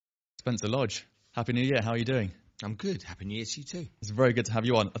Spencer Lodge, Happy New Year. How are you doing? I'm good. Happy New Year to you too. It's very good to have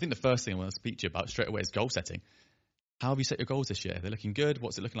you on. I think the first thing I want to speak to you about straight away is goal setting. How have you set your goals this year? They're looking good.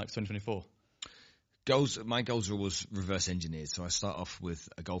 What's it looking like for 2024? My goals are always reverse engineered. So I start off with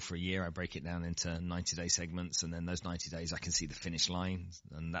a goal for a year. I break it down into 90-day segments, and then those 90 days I can see the finish line.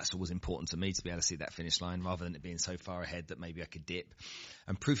 And that's always important to me, to be able to see that finish line rather than it being so far ahead that maybe I could dip.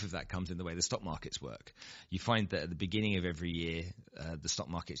 And proof of that comes in the way the stock markets work. You find that at the beginning of every year, the stock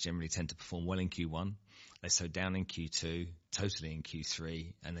markets generally tend to perform well in Q1. They slow down in Q2, totally in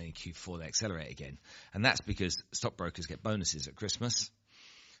Q3, and then in Q4 they accelerate again. And that's because stockbrokers get bonuses at Christmas.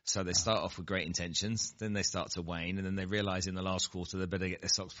 So they start off with great intentions, then they start to wane, and then they realize in the last quarter they better get their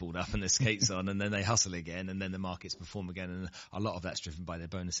socks pulled up and their skates on, and then they hustle again, and then the markets perform again, and a lot of that's driven by their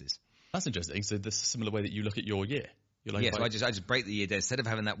bonuses. That's interesting. So this is a similar way that you look at your year. So I just break the year down. Instead of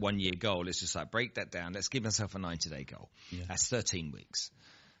having that 1 year goal, it's just like break that down. Let's give myself a 90-day goal. Yeah. That's 13 weeks.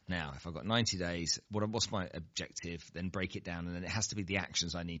 Now, if I've got 90 days, what's my objective? Then break it down, and then it has to be the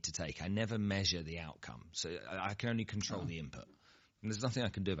actions I need to take. I never measure the outcome, so I can only control the input. And there's nothing I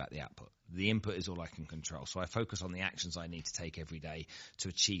can do about the output. The input is all I can control. So I focus on the actions I need to take every day to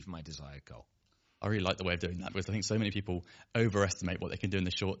achieve my desired goal. I really like the way of doing that, because I think so many people overestimate what they can do in the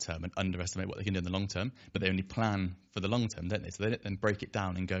short term and underestimate what they can do in the long term, but they only plan for the long term, don't they? So they don't then break it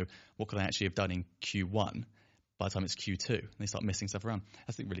down and go, what could I actually have done in Q1 by the time it's Q2? And they start missing stuff around.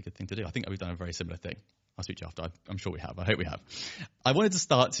 That's a really good thing to do. I think we've done a very similar thing. I'll speak to you after. I'm sure we have. I hope we have. I wanted to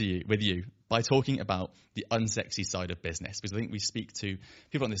start with you by talking about the unsexy side of business, because I think we speak to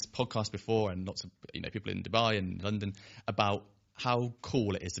people on this podcast before, and lots of people in Dubai and London, about how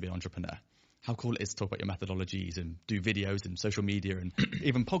cool it is to be an entrepreneur, how cool it is to talk about your methodologies and do videos and social media and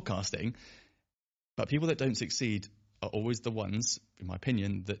even podcasting. But people that don't succeed are always the ones, in my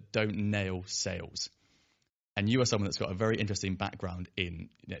opinion, that don't nail sales. And you are someone that's got a very interesting background in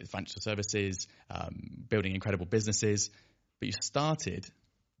financial services, building incredible businesses, but you started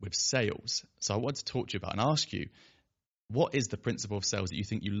with sales. So I want to talk to you about and ask you, what is the principle of sales that you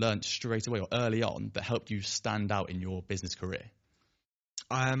think you learned straight away or early on that helped you stand out in your business career?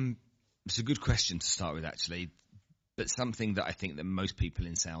 It's a good question to start with, actually, but something that I think that most people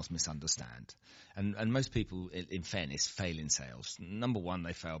in sales misunderstand. And most people, in fairness, fail in sales. Number one,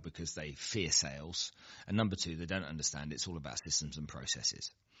 they fail because they fear sales. And number two, they don't understand it's all about systems and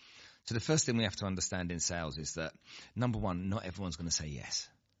processes. So the first thing we have to understand in sales is that, number one, not everyone's going to say yes.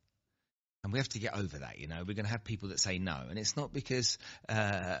 And we have to get over that, We're going to have people that say no. And it's not because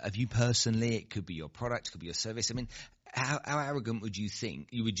of you personally. It could be your product, it could be your service. I mean, how arrogant would you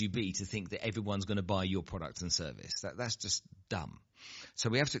be to think that everyone's going to buy your product and service? That's just dumb. So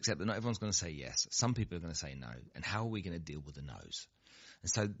we have to accept that not everyone's going to say yes. Some people are going to say no. And how are we going to deal with the no's?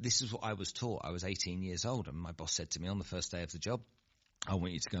 And so this is what I was taught. I was 18 years old, and my boss said to me on the first day of the job, I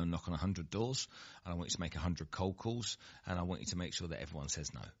want you to go and knock on 100 doors, and I want you to make 100 cold calls, and I want you to make sure that everyone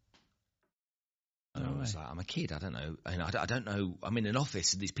says no. And I was like, I'm a kid. I don't know. I don't know. I'm in an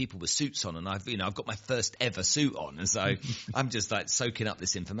office and these people with suits on, and I've got my first ever suit on, and so I'm just like soaking up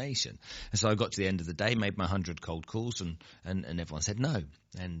this information. And so I got to the end of the day, made my 100 cold calls, and everyone said no.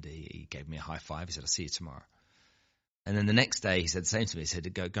 And he gave me a high five. He said, I'll see you tomorrow. And then the next day he said the same to me. He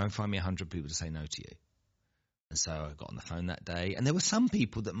said, go and find me 100 people to say no to you. And so I got on the phone that day, and there were some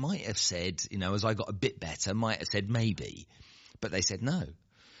people that might have said, as I got a bit better, might have said maybe, but they said no.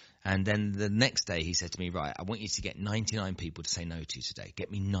 And then the next day he said to me, right, I want you to get 99 people to say no to you today. Get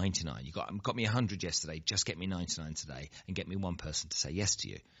me 99. You got me 100 yesterday. Just get me 99 today and get me one person to say yes to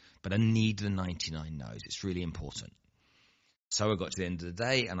you. But I need the 99 no's. It's really important. So I got to the end of the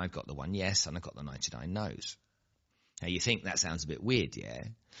day and I got the one yes and I got the 99 no's. Now you think that sounds a bit weird, yeah?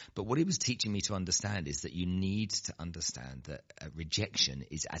 But what he was teaching me to understand is that you need to understand that rejection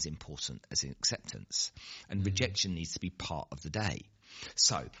is as important as acceptance. And rejection needs to be part of the day.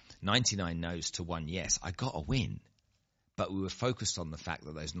 So 99 no's to one yes, I got a win. But we were focused on the fact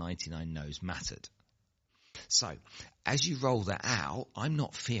that those 99 no's mattered. So as you roll that out, I'm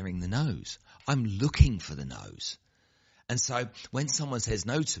not fearing the no's. I'm looking for the no's. And so when someone says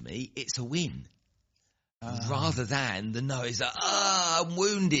no to me, it's a win. Rather than the no is like, I'm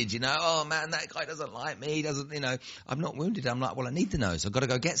wounded, oh man, that guy doesn't like me, I'm not wounded. I'm like, well, I need the no's. I've got to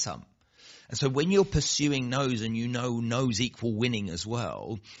go get some. And so when you're pursuing no's and no's equal winning as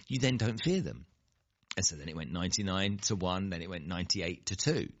well, you then don't fear them. And so then it went 99 to 1, then it went 98 to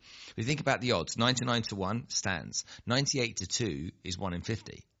 2. If you think about the odds, 99 to 1 stands. 98 to 2 is 1 in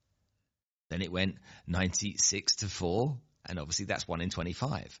 50. Then it went 96 to 4. And obviously that's 1 in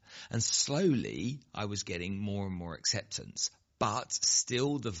 25. And slowly I was getting more and more acceptance, but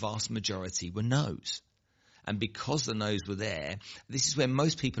still the vast majority were no's. And because the no's were there, this is where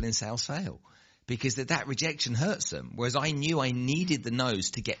most people in sales fail, because that rejection hurts them. Whereas I knew I needed the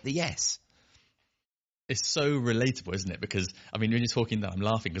no's to get the yes. It's so relatable, isn't it? Because, I mean, when you're talking that, I'm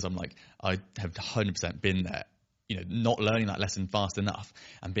laughing because I'm like, I have 100% been there, not learning that lesson fast enough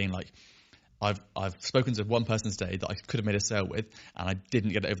and being like, I've spoken to one person today that I could have made a sale with and I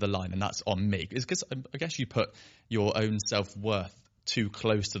didn't get it over the line, and that's on me. It's because I guess you put your own self-worth too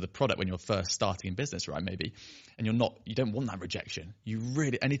close to the product when you're first starting in business, right? Maybe. And you don't want that rejection. You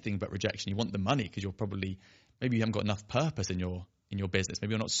really, anything but rejection. You want the money because maybe you haven't got enough purpose in your business.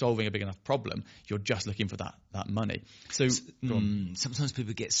 Maybe you're not solving a big enough problem. You're just looking for that money. So sometimes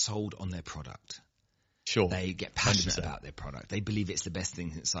people get sold on their product. Sure. They get passionate 100%. about their product. They believe it's the best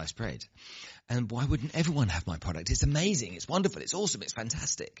thing since sliced bread. And why wouldn't everyone have my product? It's amazing. It's wonderful. It's awesome. It's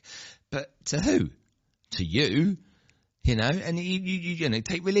fantastic. But to who? To you, and you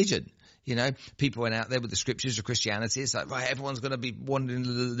take religion. People went out there with the scriptures of Christianity. It's like, right, everyone's going to be wanting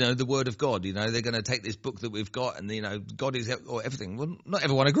the word of God. They're going to take this book that we've got and, God is or everything. Well, not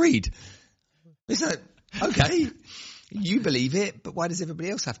everyone agreed. It's like, okay, you believe it, but why does everybody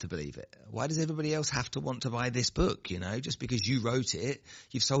else have to believe it? Why does everybody else have to want to buy this book? Just because you wrote it,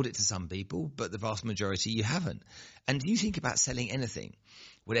 you've sold it to some people, but the vast majority you haven't. And you think about selling anything,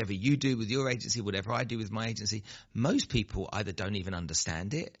 whatever you do with your agency, whatever I do with my agency, most people either don't even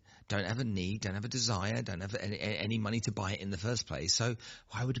understand it, don't have a need, don't have a desire, don't have any money to buy it in the first place. So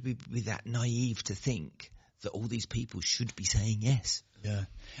why would we be that naive to think that all these people should be saying yes? Yeah.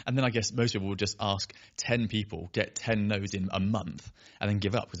 And then I guess most people will just ask 10 people, get 10 no's in a month, and then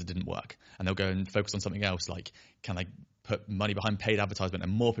give up because it didn't work. And they'll go and focus on something else, like, can I put money behind paid advertisement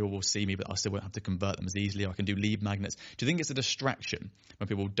and more people will see me, but I still won't have to convert them as easily, or I can do lead magnets. Do you think it's a distraction when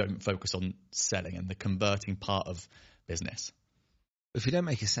people don't focus on selling and the converting part of business? If you don't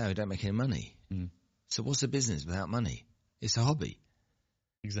make a sale, you don't make any money. Mm. So what's a business without money? It's a hobby.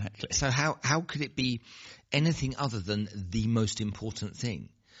 Exactly. So how could it be anything other than the most important thing?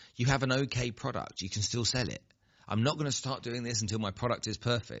 You have an okay product. You can still sell it. I'm not going to start doing this until my product is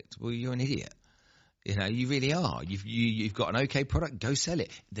perfect. Well, you're an idiot. You really are. You've got an okay product. Go sell it.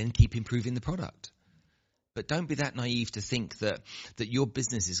 Then keep improving the product. But don't be that naive to think that your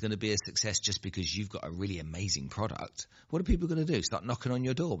business is going to be a success just because you've got a really amazing product. What are people going to do? Start knocking on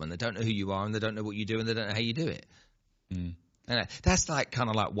your door when they don't know who you are and they don't know what you do and they don't know how you do it. Mm. That's kind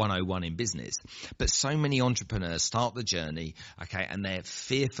of like 101 in business. But so many entrepreneurs start the journey, okay, and they're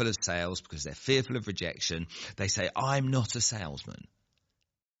fearful of sales because they're fearful of rejection. They say, I'm not a salesman.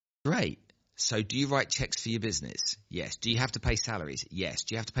 Great. So do you write checks for your business? Yes. Do you have to pay salaries? Yes.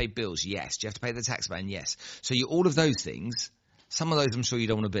 Do you have to pay bills? Yes. Do you have to pay the tax man? Yes. So all of those things, some of those I'm sure you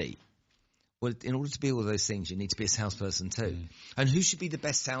don't want to be. Well, in order to be all of those things, you need to be a salesperson too. Mm. And who should be the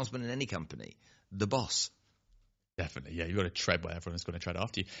best salesman in any company? The boss. Definitely, yeah. You've got to tread where everyone's going to tread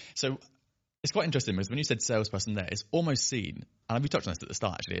after you. So it's quite interesting because when you said salesperson there, it's almost seen, and we touched on this at the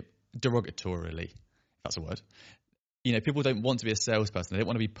start actually, derogatorily, if that's a word. People don't want to be a salesperson. They don't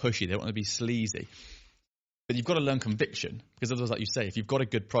want to be pushy. They don't want to be sleazy. But you've got to learn conviction, because otherwise, like you say, if you've got a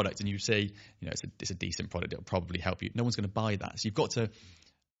good product and you say, it's a decent product, it'll probably help you, no one's going to buy that. So you've got to,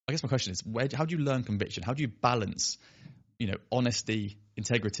 I guess my question is, how do you learn conviction? How do you balance, honesty,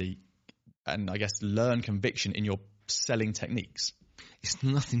 integrity, and I guess learn conviction in your selling techniques? It's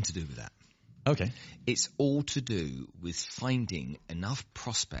nothing to do with that. Okay. It's all to do with finding enough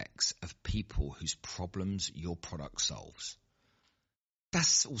prospects of people whose problems your product solves.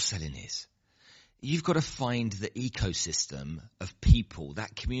 That's all selling is. You've got to find the ecosystem of people,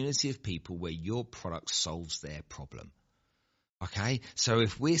 that community of people where your product solves their problem. Okay? So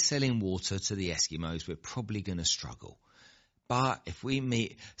if we're selling water to the Eskimos, we're probably going to struggle. But if we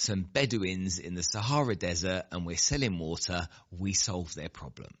meet some Bedouins in the Sahara Desert and we're selling water, we solve their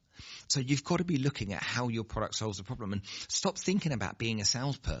problem. So you've got to be looking at how your product solves the problem and stop thinking about being a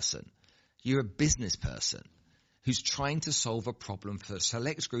salesperson. You're a business person who's trying to solve a problem for a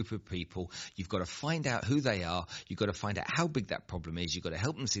select group of people. You've got to find out who they are. You've got to find out how big that problem is. You've got to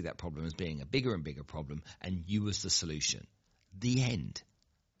help them see that problem as being a bigger and bigger problem, and you as the solution. The end.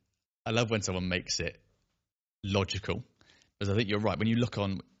 I love when someone makes it logical, because I think you're right.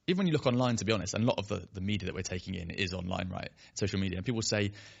 Even when you look online, to be honest, and a lot of the media that we're taking in is online, right? Social media. And people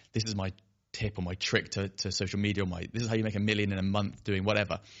say, this is my tip or my trick to social media, or this is how you make $1 million in a month doing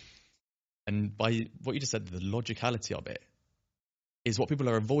whatever. And by what you just said, the logicality of it is what people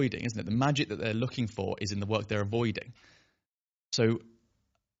are avoiding, isn't it? The magic that they're looking for is in the work they're avoiding. So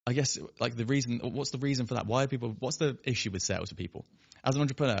I guess what's the reason for that? What's the issue with sales for people? As an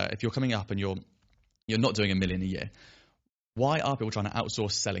entrepreneur, if you're coming up and you're not doing $1 million a year, Why are people trying to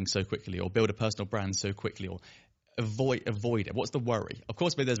outsource selling so quickly, or build a personal brand so quickly, or avoid it? What's the worry? Of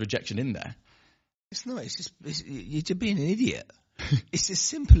course, maybe there's rejection in there. It's not. You're just being an idiot. It's as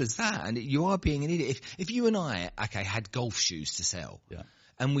simple as that. And you are being an idiot. If you and I, had golf shoes to sell, Yeah.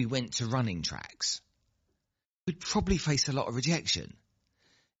 and we went to running tracks, we'd probably face a lot of rejection.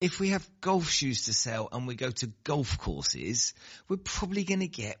 If we have golf shoes to sell and we go to golf courses, we're probably going to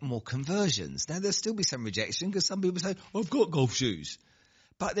get more conversions. Now, there'll still be some rejection because some people say, I've got golf shoes.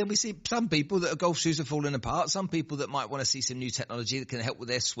 But then we see some people that golf shoes are falling apart, some people that might want to see some new technology that can help with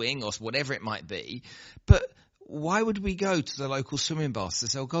their swing or whatever it might be. But why would we go to the local swimming baths to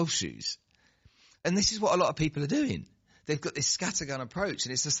sell golf shoes? And this is what a lot of people are doing. They've got this scattergun approach,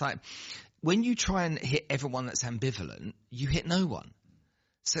 and it's just like, when you try and hit everyone that's ambivalent, you hit no one.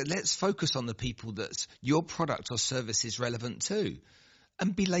 So let's focus on the people that your product or service is relevant to,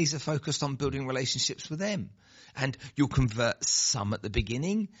 and be laser focused on building relationships with them. And you'll convert some at the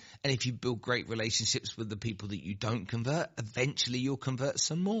beginning. And if you build great relationships with the people that you don't convert, eventually you'll convert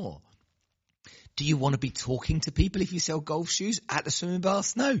some more. Do you want to be talking to people if you sell golf shoes at the swimming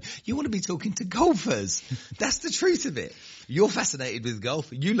baths? No, you want to be talking to golfers. That's the truth of it. You're fascinated with golf.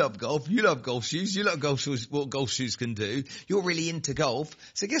 You love golf. You love golf shoes. You love golf shoes, what golf shoes can do. You're really into golf.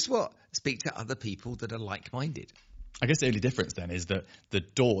 So guess what? Speak to other people that are like-minded. I guess the only difference then is that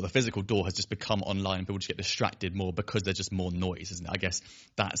the physical door has just become online, and people just get distracted more because there's just more noise, isn't it? I guess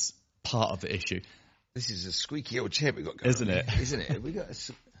that's part of the issue. This is a squeaky old chair we've got going Isn't on it? here, isn't it? We got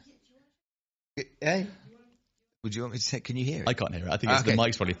Hey? Would you want me to say, can you hear it? I can't hear it. I think the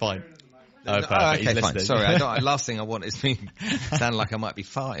mic's probably fine. Perfect. Okay, He's fine. listening. Sorry, last thing I want is me sound like I might be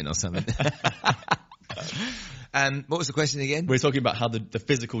farting or something. What was the question again? We're talking about how the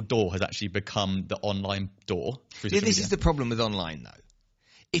physical door has actually become the online door. This is the problem with online, though.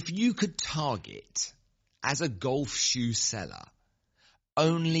 If you could target, as a golf shoe seller,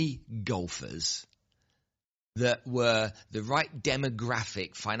 only golfers that were the right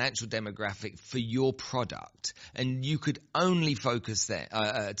demographic, financial demographic for your product, and you could only focus there,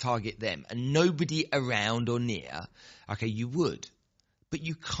 target them, and nobody around or near, you would. But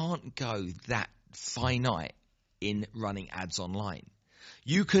you can't go that finite in running ads online.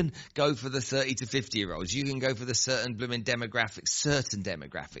 You can go for the 30 to 50-year-olds. You can go for the certain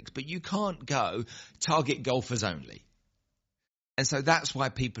demographics, but you can't go target golfers only. And so that's why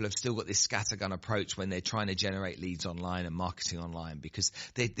people have still got this scattergun approach when they're trying to generate leads online and marketing online, because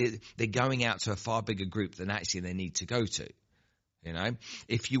they're going out to a far bigger group than actually they need to go to. You know,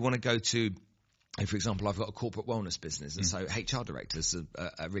 if you want to go to, for example, I've got a corporate wellness business, and so HR directors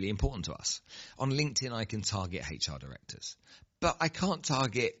are really important to us. On LinkedIn, I can target HR directors, but I can't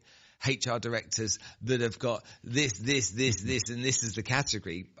target HR directors that have got this, and this is the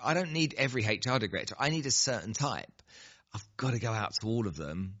category. I don't need every HR director. I need a certain type. I've got to go out to all of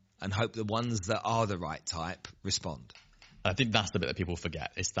them and hope the ones that are the right type respond. I think that's the bit that people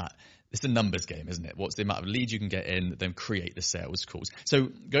forget. It's a numbers game, isn't it? What's the amount of leads you can get in, then create the sales calls. So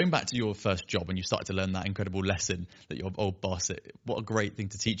going back to your first job, when you started to learn that incredible lesson that your old boss, what a great thing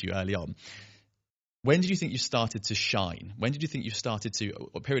to teach you early on. When did you think you started to shine? When did you think you started to,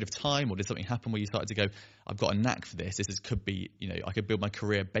 a period of time, or did something happen where you started to go, I've got a knack for this. Could be, I could build my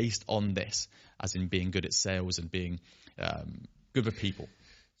career based on this, as in being good at sales and being good with people.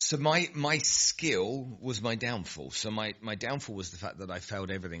 So my skill was my downfall. So my downfall was the fact that I failed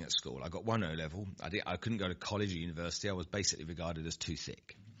everything at school. I got 1 O-level. I couldn't go to college or university. I was basically regarded as too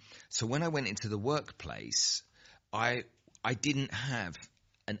thick. So when I went into the workplace, I didn't have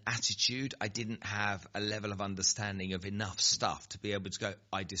an attitude. I didn't have a level of understanding of enough stuff to be able to go,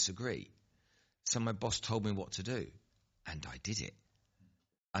 I disagree. So my boss told me what to do, and I did it.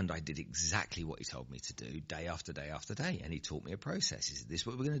 And I did exactly what he told me to do, day after day after day. And he taught me a process. He said, this is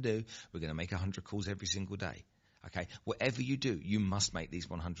what we're going to do. We're going to make 100 calls every single day. Okay, whatever you do, you must make these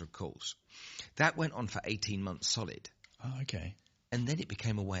 100 calls. That went on for 18 months solid. Oh, okay. And then it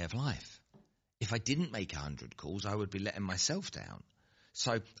became a way of life. If I didn't make 100 calls, I would be letting myself down.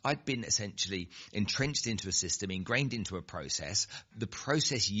 So I'd been essentially entrenched into a system, ingrained into a process. The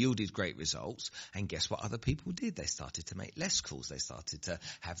process yielded great results. And guess what other people did? They started to make less calls. They started to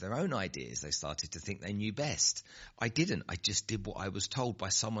have their own ideas. They started to think they knew best. I didn't. I just did what I was told by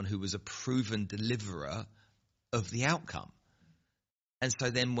someone who was a proven deliverer of the outcome. And so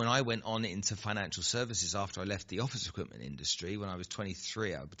then when I went on into financial services after I left the office equipment industry, when I was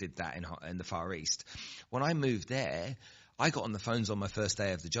 23, I did that in the Far East. When I moved there, I got on the phones on my first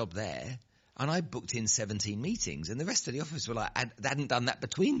day of the job there, and I booked in 17 meetings, and the rest of the office were like, they hadn't done that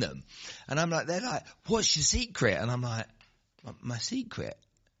between them. And I'm like, they're like, what's your secret? And I'm like, my secret?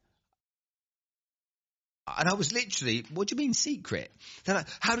 And I was literally, what do you mean secret? They're like,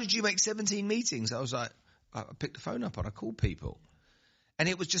 how did you make 17 meetings? I was like, I picked the phone up and I called people. And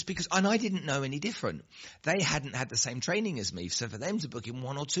it was just because, and I didn't know any different. They hadn't had the same training as me. So for them to book in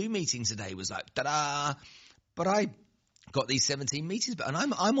 1 or 2 meetings a day was like, ta-da. But I got these 17 meetings, and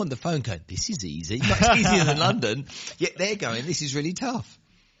I'm on the phone going, this is easy, much easier than London. Yet they're going, this is really tough.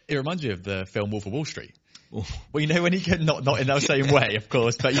 It reminds me of the film Wolf of Wall Street. Well, you know, when he can, not in the same way, of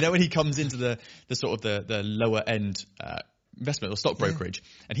course, but you know, when he comes into the sort of the lower end investment or stock brokerage,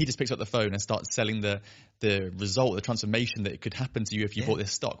 and he just picks up the phone and starts selling the result, the transformation that it could happen to you if you bought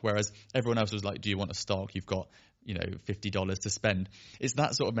this stock. Whereas everyone else was like, do you want a stock? You've got, you know, $50 to spend. It's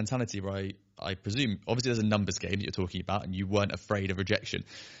that sort of mentality where I presume, obviously there's a numbers game that you're talking about and you weren't afraid of rejection.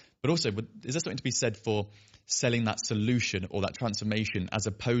 But also, is there something to be said for selling that solution or that transformation as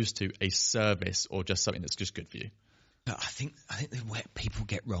opposed to a service or just something that's just good for you? I think where people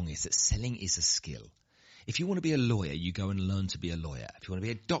get wrong is that selling is a skill. If you want to be a lawyer, you go and learn to be a lawyer. If you want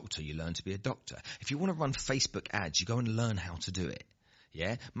to be a doctor, you learn to be a doctor. If you want to run Facebook ads, you go and learn how to do it.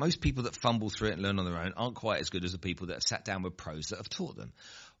 Yeah, most people that fumble through it and learn on their own aren't quite as good as the people that have sat down with pros that have taught them.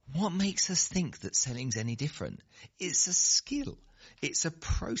 What makes us think that selling's any different? It's a skill. It's a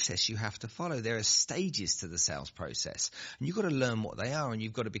process you have to follow. There are stages to the sales process, and you've got to learn what they are, and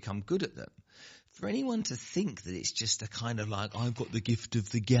you've got to become good at them. For anyone to think that it's just a kind of like, I've got the gift of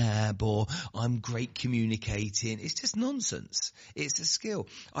the gab, or I'm great communicating, it's just nonsense. It's a skill.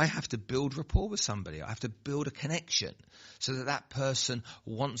 I have to build rapport with somebody. I have to build a connection so that that person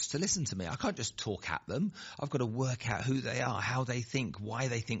wants to listen to me. I can't just talk at them. I've got to work out who they are, how they think, why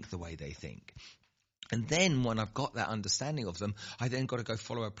they think the way they think. And then when I've got that understanding of them, I then got to go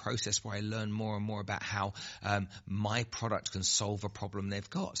follow a process where I learn more and more about how my product can solve a problem they've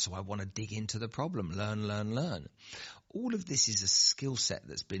got. So I want to dig into the problem, learn. All of this is a skill set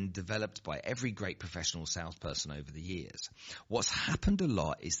that's been developed by every great professional salesperson over the years. What's happened a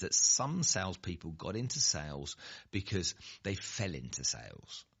lot is that some salespeople got into sales because they fell into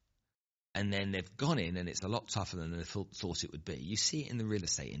sales. And then they've gone in and it's a lot tougher than they thought it would be. You see it in the real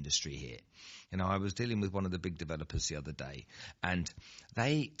estate industry here. You know, I was dealing with one of the big developers the other day, and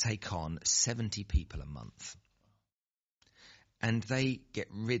they take on 70 people a month. And they get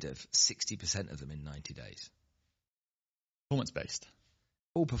rid of 60% of them in 90 days. Performance-based?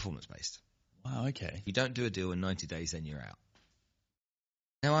 All performance-based. Wow, okay. If you don't do a deal in 90 days, then you're out.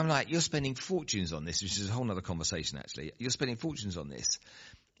 Now, I'm like, you're spending fortunes on this, which is a whole other conversation, actually. You're spending fortunes on this.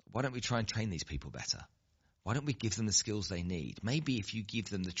 Why don't we try and train these people better? Why don't we give them the skills they need? Maybe if you give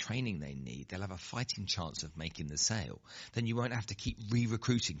them the training they need, they'll have a fighting chance of making the sale. Then you won't have to keep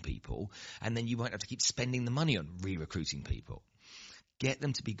re-recruiting people, and then you won't have to keep spending the money on re-recruiting people. Get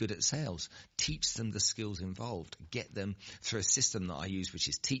them to be good at sales. Teach them the skills involved. Get them through a system that I use, which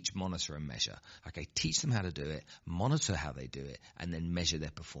is teach, monitor, and measure. Okay, teach them how to do it, monitor how they do it, and then measure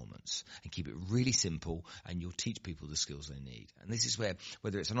their performance. And keep it really simple, and you'll teach people the skills they need. And this is where,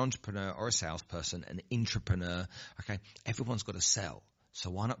 whether it's an entrepreneur or a salesperson, an intrapreneur, okay, everyone's got to sell. So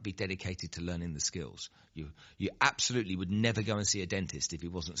why not be dedicated to learning the skills? You absolutely would never go and see a dentist if he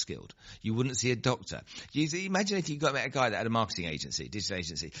wasn't skilled. You wouldn't see a doctor. Imagine if you met a guy that had a marketing agency, digital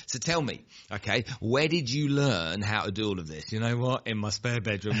agency. So tell me, okay, where did you learn how to do all of this? You know what? In my spare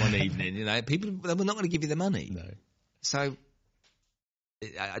bedroom one evening. You know, people, they were not going to give you the money. No. So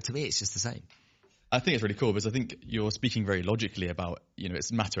to me, it's just the same. I think it's really cool because I think you're speaking very logically about, you know,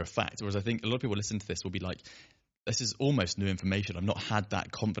 it's matter of fact. Whereas I think a lot of people listening to this will be like, this is almost new information. I've not had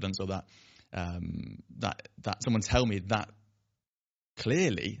that confidence or that someone tell me that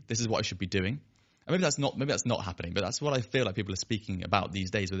clearly this is what I should be doing. And maybe that's not happening, but that's what I feel like people are speaking about these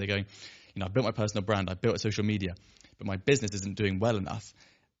days, where they're going, you know, I built my personal brand, I built social media, but my business isn't doing well enough.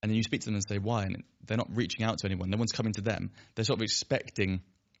 And then you speak to them and say, why? And they're not reaching out to anyone. No one's coming to them. They're sort of expecting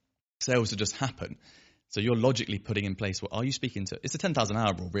sales to just happen. So you're logically putting in place, well, are you speaking to, it's a 10,000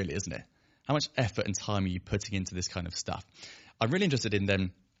 hour rule really, isn't it? How much effort and time are you putting into this kind of stuff? I'm really interested in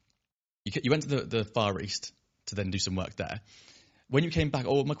then, you went to the Far East to then do some work there. When you came back,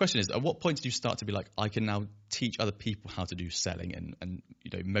 my question is, at what point did you start to be like, I can now teach other people how to do selling and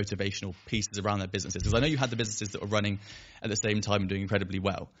you know, motivational pieces around their businesses? Because I know you had the businesses that were running at the same time and doing incredibly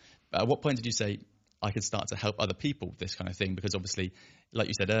well. But at what point did you say, I can start to help other people with this kind of thing? Because obviously, like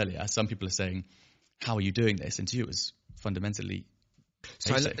you said earlier, some people are saying, how are you doing this? And to you, it was fundamentally...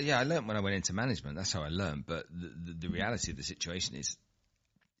 So I learned when I went into management. That's how I learned. But the reality of the situation is,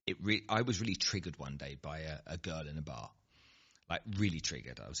 I was really triggered one day by a girl in a bar, like really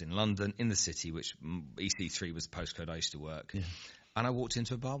triggered. I was in London, in the city, which EC3 was the postcode I used to work. Yeah. And I walked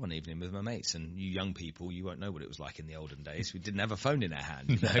into a bar one evening with my mates, and you young people, you won't know what it was like in the olden days. We didn't have a phone in our hand,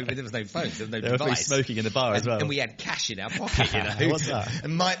 you know. There was no phones, there was no device. Smoking in the bar as well. And we had cash in our pocket, you know. What's that?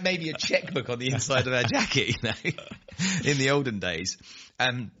 And maybe a checkbook on the inside of our jacket, you know, in the olden days.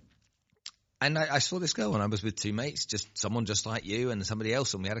 And I saw this girl, and I was with two mates, someone just like you and somebody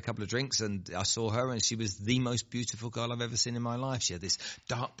else, and we had a couple of drinks, and I saw her, and she was the most beautiful girl I've ever seen in my life. She had this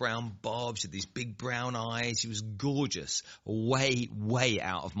dark brown bob, she had these big brown eyes, she was gorgeous, way, way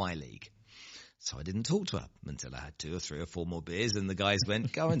out of my league. So I didn't talk to her until I had 2 or 3 or 4 more beers, and the guys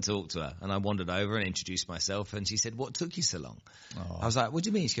went, go and talk to her. And I wandered over and introduced myself, and she said, what took you so long? Oh. I was like, what do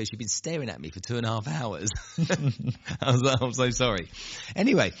you mean? She goes, you've been staring at me for 2.5 hours. I was like, I'm so sorry.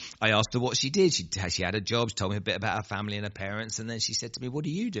 Anyway, I asked her what she did. She had a job. She told me a bit about her family and her parents, and then she said to me, what do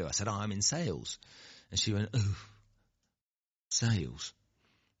you do? I said, I'm in sales. And she went, oh, sales.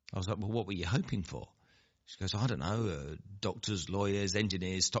 I was like, well, what were you hoping for? She goes, I don't know, doctors, lawyers,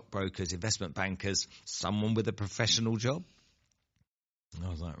 engineers, stockbrokers, investment bankers, someone with a professional job. And I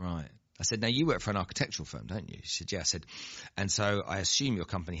was like, right. I said, now you work for an architectural firm, don't you? She said, yeah. I said, and so I assume your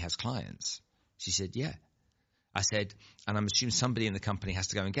company has clients. She said, yeah. I said, and I'm assuming somebody in the company has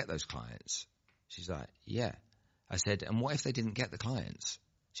to go and get those clients. She's like, yeah. I said, and what if they didn't get the clients?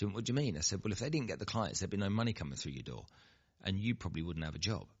 She went, what do you mean? I said, well, if they didn't get the clients, there'd be no money coming through your door, and you probably wouldn't have a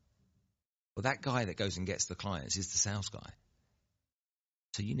job. Well, that guy that goes and gets the clients is the sales guy.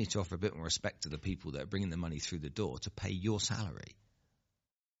 So you need to offer a bit more respect to the people that are bringing the money through the door to pay your salary.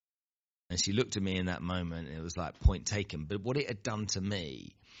 And she looked at me in that moment, and it was like, point taken. But what it had done to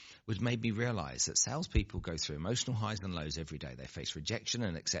me was made me realize that salespeople go through emotional highs and lows every day. They face rejection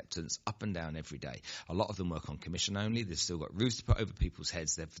and acceptance up and down every day. A lot of them work on commission only. They've still got roofs to put over people's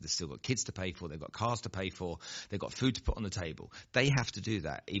heads. They've still got kids to pay for. They've got cars to pay for. They've got food to put on the table. They have to do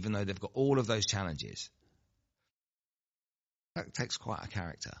that, even though they've got all of those challenges. That takes quite a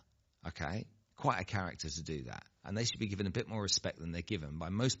character, okay? Quite a character to do that. And they should be given a bit more respect than they're given by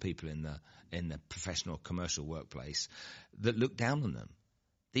most people in the professional commercial workplace that look down on them.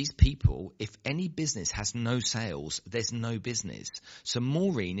 These people, if any business has no sales, there's no business. So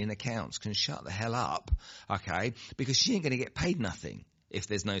Maureen in accounts can shut the hell up, okay, because she ain't going to get paid nothing if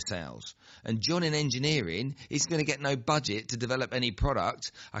there's no sales. And John in engineering is going to get no budget to develop any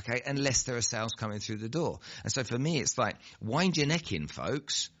product, okay, unless there are sales coming through the door. And so for me, it's like, wind your neck in,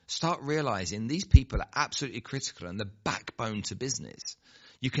 folks. Start realizing these people are absolutely critical and the backbone to business.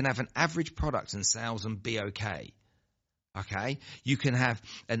 You can have an average product and sales and be okay. Okay, you can have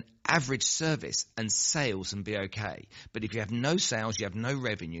an average service and sales and be okay. But if you have no sales, you have no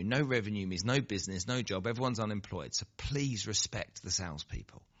revenue. No revenue means no business, no job. Everyone's unemployed. So please respect the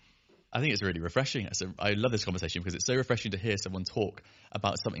salespeople. I think it's really refreshing. I love this conversation because it's so refreshing to hear someone talk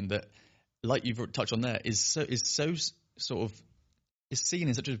about something that, like you've touched on there, is so sort of is seen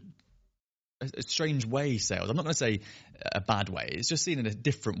in such a strange way. Sales. I'm not going to say a bad way. It's just seen in a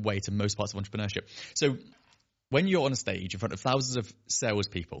different way to most parts of entrepreneurship. So when you're on a stage in front of thousands of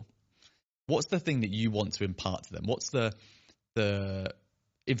salespeople, what's the thing that you want to impart to them? What's the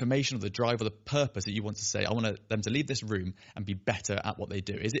information or the drive or the purpose that you want to say? I want them to leave this room and be better at what they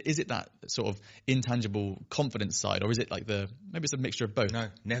do. Is it that sort of intangible confidence side, or is it like maybe it's a mixture of both? No,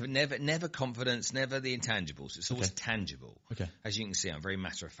 never confidence, never the intangibles. It's always tangible. Okay. As you can see, I'm very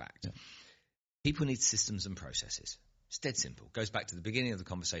matter of fact. Yeah. People need systems and processes. It's dead simple. Goes back to the beginning of the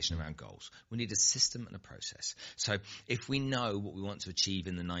conversation around goals. We need a system and a process. So if we know what we want to achieve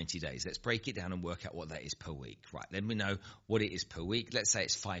in the 90 days, let's break it down and work out what that is per week. Right, then we know what it is per week. Let's say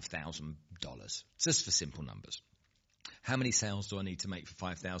it's $5,000, just for simple numbers. How many sales do I need to make for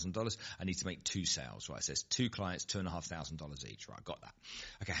 $5,000? I need to make 2 sales, right? So it's 2 clients, $2,500 each, right? Got that.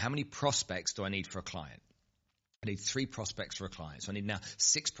 Okay, how many prospects do I need for a client? I need 3 prospects for a client. So I need now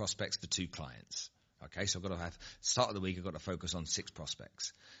 6 prospects for 2 clients. Okay, so I've got to start of the week, I've got to focus on 6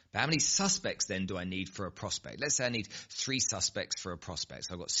 prospects. But how many suspects then do I need for a prospect? Let's say I need 3 suspects for a prospect.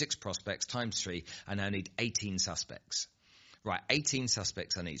 So I've got 6 prospects times 3, and I need 18 suspects. Right, 18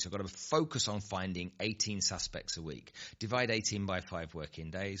 suspects I need. So I've got to focus on finding 18 suspects a week. Divide 18 by 5 working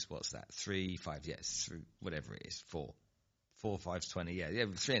days. What's that? 3, 5, yes, 3, whatever it is. 4, 5's 20, yeah,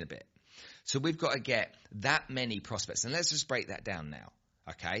 3 and a bit. So we've got to get that many prospects. And let's just break that down now.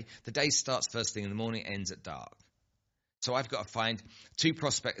 Okay, the day starts first thing in the morning, ends at dark. So I've got to find 2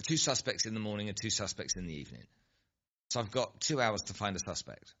 suspects in the morning and 2 suspects in the evening. So I've got 2 hours to find a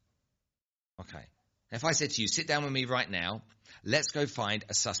suspect. Okay. If I said to you, sit down with me right now, let's go find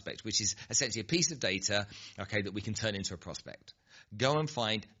a suspect, which is essentially a piece of data, okay, that we can turn into a prospect. Go and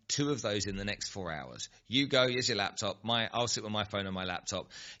find 2 of those in the next 4 hours. You go, here's your laptop. I'll sit with my phone on my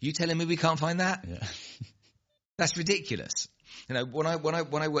laptop. You telling me we can't find that? Yeah. That's ridiculous. You know, when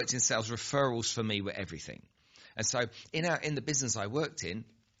I worked in sales, referrals for me were everything. And so in the business I worked in,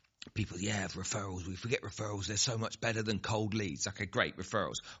 people, referrals, we forget referrals. They're so much better than cold leads. Okay, great,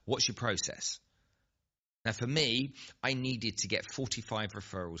 referrals. What's your process? Now, for me, I needed to get 45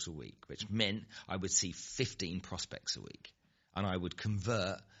 referrals a week, which meant I would see 15 prospects a week. And I would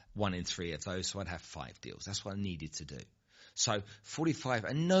convert 1 in 3 of those, so I'd have 5 deals. That's what I needed to do. So 45,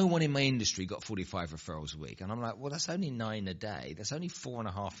 and no one in my industry got 45 referrals a week. And I'm like, well, that's only 9 a day. That's only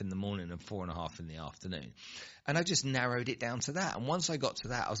 4.5 in the morning and 4.5 in the afternoon. And I just narrowed it down to that. And once I got to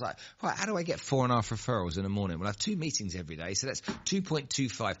that, I was like, right, how do I get 4.5 referrals in the morning? Well, I have 2 meetings every day, so that's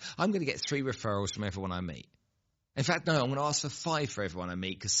 2.25. I'm going to get 3 referrals from everyone I meet. In fact, no, I'm going to ask for 5 for everyone I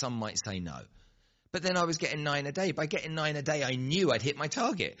meet because some might say no. But then I was getting 9 a day. By getting 9 a day, I knew I'd hit my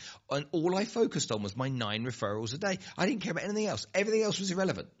target. And all I focused on was my 9 referrals a day. I didn't care about anything else. Everything else was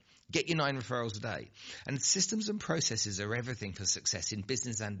irrelevant. Get your 9 referrals a day. And systems and processes are everything for success in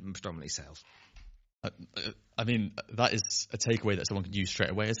business and predominantly sales. I mean, that is a takeaway that someone can use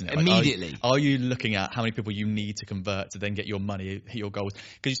straight away, isn't it? Immediately. Like, are you looking at how many people you need to convert to then get your money, hit your goals?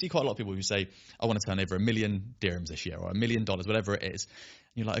 Because you see quite a lot of people who say, I want to turn over $1 million dirhams this year or $1 million, whatever it is. And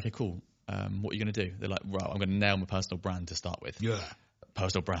you're like, okay, cool. What are you going to do? They're like, right, I'm going to nail my personal brand to start with. Yeah.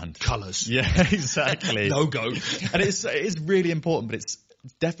 Personal brand. Colours. Yeah, exactly. Logo. And it is really important, but it's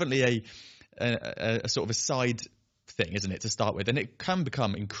definitely a sort of a side thing, isn't it, to start with? And it can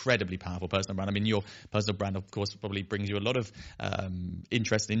become incredibly powerful, personal brand. I mean, your personal brand, of course, probably brings you a lot of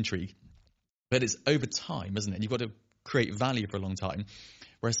interest and intrigue. But it's over time, isn't it? You've got to create value for a long time.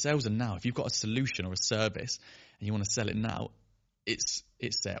 Whereas sales are now, if you've got a solution or a service and you want to sell it now, it's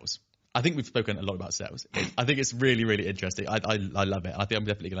sales. I think we've spoken a lot about sales. I think it's really, really interesting. I love it. I think I'm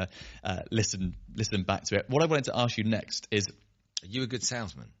definitely going to listen back to it. What I wanted to ask you next is... Are you a good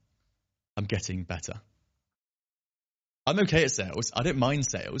salesman? I'm getting better. I'm okay at sales. I don't mind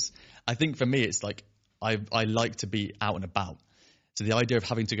sales. I think for me, it's like I like to be out and about. So the idea of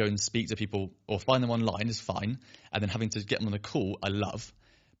having to go and speak to people or find them online is fine. And then having to get them on a call, I love.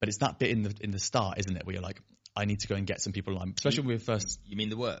 But it's that bit in the start, isn't it, where you're like, I need to go and get some people online, especially when we're first... You mean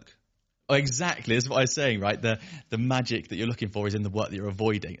the work? Oh, exactly. That's what I was saying, right? The magic that you're looking for is in the work that you're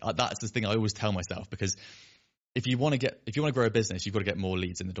avoiding. That's the thing I always tell myself, because if you want to grow a business, you've got to get more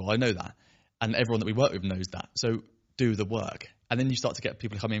leads in the door. I know that. And everyone that we work with knows that. So do the work. And then you start to get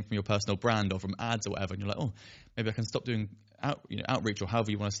people coming in from your personal brand or from ads or whatever. And you're like, oh, maybe I can stop doing outreach or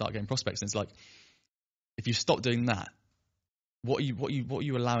however you want to start getting prospects. And it's like, if you stop doing that, what are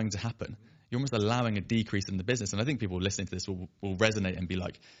you allowing to happen? You're almost allowing a decrease in the business. And I think people listening to this will resonate and be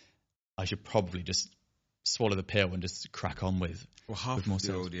like, I should probably just swallow the pill and just crack on with more sales. Well, half of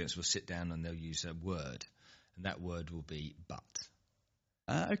the audience will sit down and they'll use a word, and that word will be but.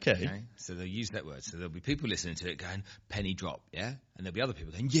 Okay. So they'll use that word. So there'll be people listening to it going, penny drop, yeah? And there'll be other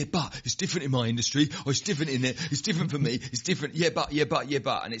people going, yeah, but it's different in my industry, or it's different in it, it's different for me, it's different, yeah, but.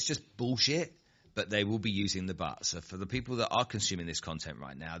 And it's just bullshit, but they will be using the but. So for the people that are consuming this content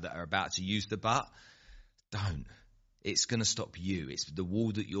right now that are about to use the but, don't. It's going to stop you. It's the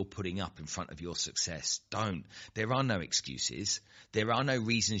wall that you're putting up in front of your success. Don't. There are no excuses. There are no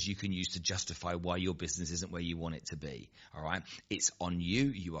reasons you can use to justify why your business isn't where you want it to be. All right? It's on you.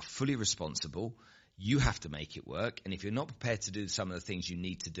 You are fully responsible. You have to make it work. And if you're not prepared to do some of the things you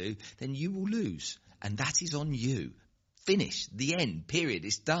need to do, then you will lose. And that is on you. Finish. The end. Period.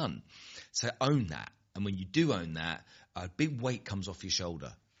 It's done. So own that. And when you do own that, a big weight comes off your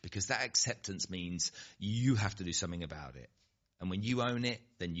shoulder. Because that acceptance means you have to do something about it. And when you own it,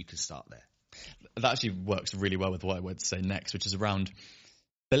 then you can start there. That actually works really well with what I wanted to say next, which is around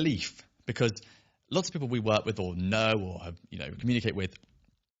belief. Because lots of people we work with or know or have, communicate with,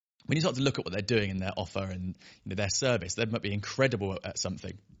 when you start to look at what they're doing in their offer and their service, they might be incredible at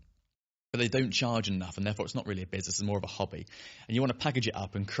something, but they don't charge enough, and therefore it's not really a business, it's more of a hobby. And you want to package it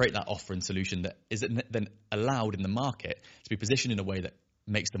up and create that offer and solution that is then allowed in the market to be positioned in a way that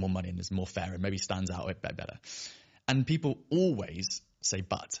makes them more money and is more fair and maybe stands out a bit better. And people always say,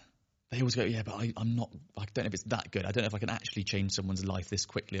 but. They always go, yeah, but I don't know if it's that good. I don't know if I can actually change someone's life this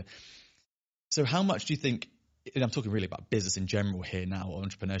quickly. So how much do you think, and I'm talking really about business in general here now, or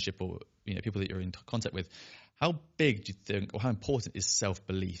entrepreneurship, or people that you're in contact with, how big do you think, or how important is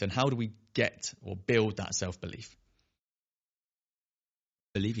self-belief, and how do we get or build that self-belief?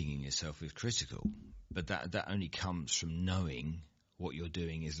 Believing in yourself is critical, but that only comes from knowing what you're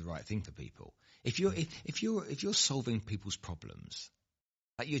doing is the right thing for people. If you're solving people's problems,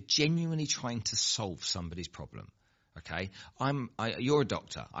 like you're genuinely trying to solve somebody's problem, okay? You're a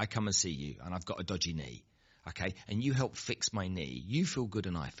doctor. I come and see you, and I've got a dodgy knee, okay? And you help fix my knee. You feel good,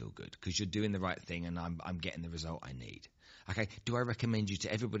 and I feel good because you're doing the right thing, and I'm getting the result I need. Okay, do I recommend you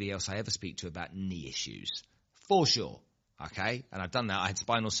to everybody else I ever speak to about knee issues? For sure. Okay, and I've done that. I had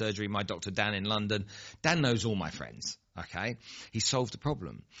spinal surgery. My doctor, Dan, in London. Dan knows all my friends. Okay, he solved a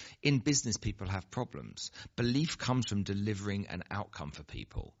problem. In business, people have problems. Belief comes from delivering an outcome for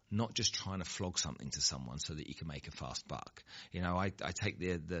people, not just trying to flog something to someone so that you can make a fast buck. You know, I take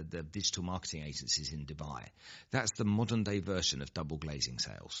the digital marketing agencies in Dubai. That's the modern day version of double glazing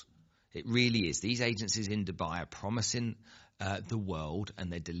sales. It really is. These agencies in Dubai are promising the world,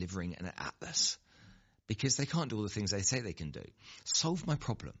 and they're delivering an atlas. Because they can't do all the things they say they can do. Solve my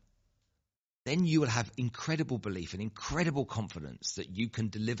problem. Then you will have incredible belief and incredible confidence that you can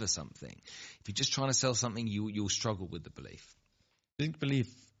deliver something. If you're just trying to sell something, you'll struggle with the belief. I think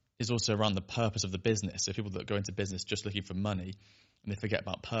belief is also around the purpose of the business. So people that go into business just looking for money, and they forget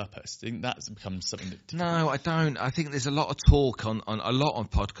about purpose. I think that's become something that... No, I don't. I think there's a lot of talk on a lot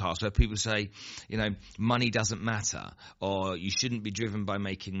of podcasts where people say, you know, money doesn't matter, or you shouldn't be driven by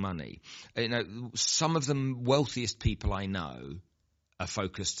making money. You know, some of the wealthiest people I know are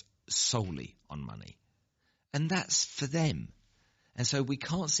focused solely on money. And that's for them. And so we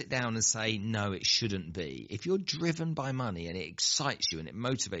can't sit down and say, no, it shouldn't be. If you're driven by money and it excites you and it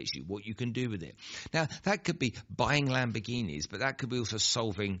motivates you, what you can do with it. Now, that could be buying Lamborghinis, but that could be also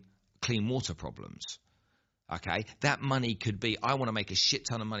solving clean water problems. Okay, that money could be, I want to make a shit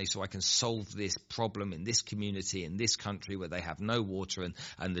ton of money so I can solve this problem in this community, in this country where they have no water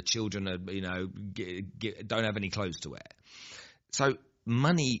and the children are, you know, don't have any clothes to wear. So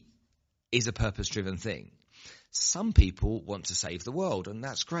money is a purpose-driven thing. Some people want to save the world, and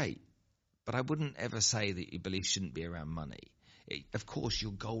that's great. But I wouldn't ever say that your belief shouldn't be around money. Of course,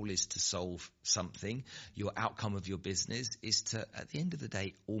 your goal is to solve something. Your outcome of your business is to, at the end of the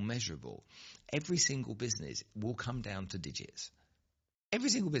day, all measurable. Every single business will come down to digits. Every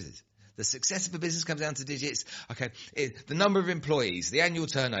single business. The success of a business comes down to digits. Okay, the number of employees, the annual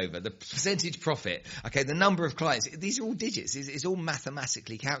turnover, the percentage profit. Okay, the number of clients. These are all digits. It's all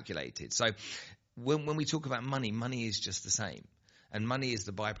mathematically calculated. So when we talk about money, money is just the same. And money is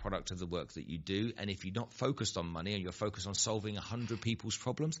the byproduct of the work that you do. And if you're not focused on money and you're focused on solving 100 people's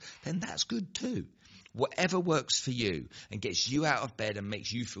problems, then that's good too. Whatever works for you and gets you out of bed and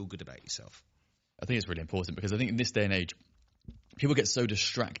makes you feel good about yourself. I think it's really important because I think in this day and age, people get so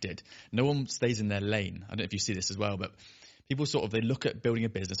distracted. No one stays in their lane. I don't know if you see this as well, but people they look at building a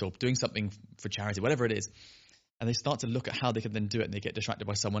business or doing something for charity, whatever it is, and they start to look at how they can then do it, and they get distracted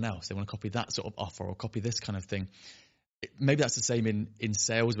by someone else. They want to copy that sort of offer or copy this kind of thing. Maybe that's the same in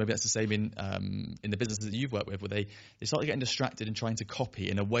sales. Maybe that's the same in the businesses that you've worked with, where they start getting distracted and trying to copy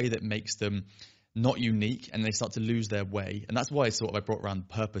in a way that makes them not unique, and they start to lose their way. And that's why I brought around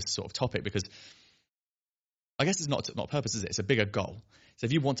purpose sort of topic, because I guess it's not purpose, is it? It's a bigger goal. So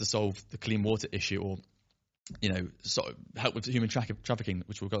if you want to solve the clean water issue, or sort of help with human trafficking,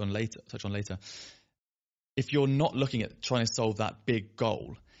 which we'll touch on later, if you're not looking at trying to solve that big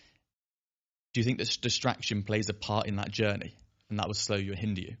goal, do you think that distraction plays a part in that journey, and that will slow you and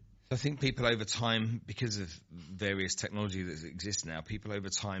hinder you? I think people over time, because of various technology that exists now, people over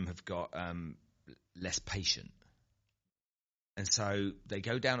time have got less patient. And so they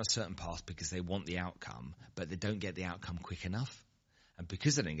go down a certain path because they want the outcome, but they don't get the outcome quick enough. And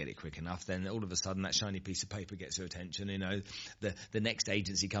because they don't get it quick enough, then all of a sudden that shiny piece of paper gets their attention. You know, the next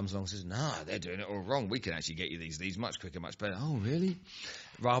agency comes along and says, "No, they're doing it all wrong. We can actually get you these much quicker, much better." Oh, really?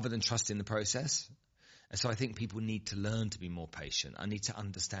 Rather than trusting the process. And so I think people need to learn to be more patient. I need to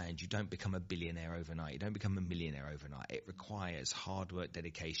understand you don't become a billionaire overnight. You don't become a millionaire overnight. It requires hard work,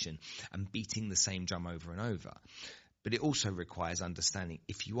 dedication, and beating the same drum over and over. But it also requires understanding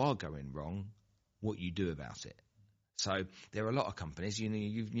if you are going wrong, what you do about it. So there are a lot of companies, you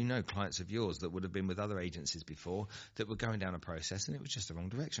know, clients of yours that would have been with other agencies before that were going down a process and it was just the wrong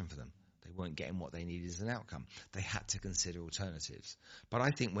direction for them. They weren't getting what they needed as an outcome. They had to consider alternatives. But I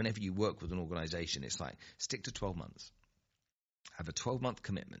think whenever you work with an organization, it's like stick to 12 months. Have a 12-month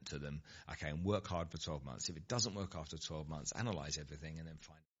commitment to them, okay, and work hard for 12 months. If it doesn't work after 12 months, analyze everything and then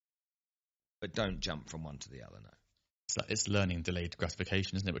find it. But don't jump from one to the other, no. It's learning delayed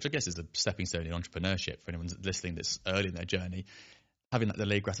gratification, isn't it? Which I guess is a stepping stone in entrepreneurship for anyone listening that's early in their journey. Having that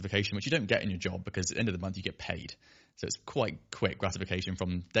delayed gratification, which you don't get in your job because at the end of the month you get paid. So it's quite quick gratification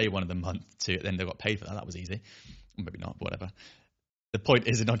from day one of the month to then they got paid for that. That was easy. Maybe not, but whatever. The point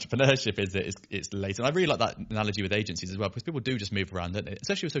is in entrepreneurship is that it's late. And I really like that analogy with agencies as well, because people do just move around, don't they?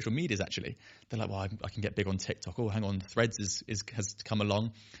 Especially with social medias, actually. They're like, well, I can get big on TikTok. Oh, hang on, Threads has come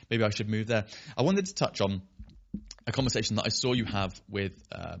along. Maybe I should move there. I wanted to touch on a conversation that I saw you have with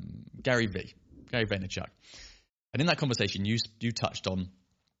Gary Vaynerchuk. And in that conversation, you touched on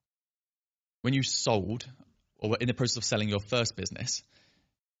when you sold or in the process of selling your first business,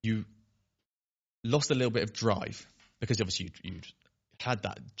 you lost a little bit of drive because obviously you'd had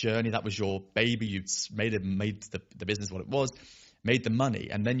that journey. That was your baby. You'd made the business what it was, made the money.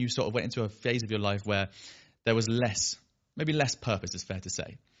 And then you sort of went into a phase of your life where there was maybe less purpose, is fair to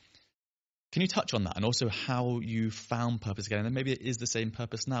say. Can you touch on that, and also how you found purpose again? And then maybe it is the same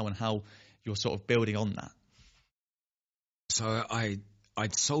purpose now, and how you're sort of building on that. So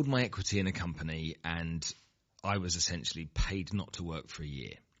I'd sold my equity in a company, and I was essentially paid not to work for a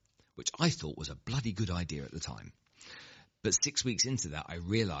year, which I thought was a bloody good idea at the time. But 6 weeks into that, I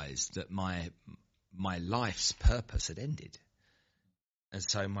realized that my life's purpose had ended. And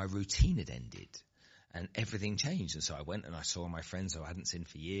so my routine had ended. And everything changed. And so I went and I saw my friends who I hadn't seen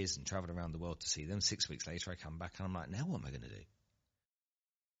for years and traveled around the world to see them. 6 weeks later, I come back and I'm like, now what am I going to do?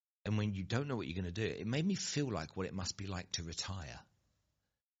 And when you don't know what you're going to do, it made me feel like what it must be like to retire.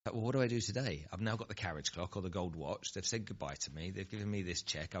 Like, well, what do I do today? I've now got the carriage clock or the gold watch. They've said goodbye to me. They've given me this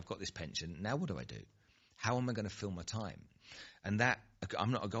check. I've got this pension. Now what do I do? How am I going to fill my time? And that,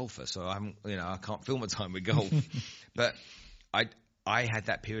 I'm not a golfer, so I can't fill my time with golf. But I had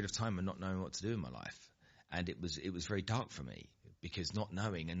that period of time of not knowing what to do in my life. And it was very dark for me, because not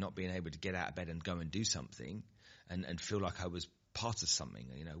knowing and not being able to get out of bed and go and do something and feel like I was part of something.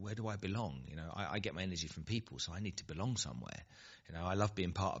 Where do I belong? I get my energy from people, so I need to belong somewhere. I love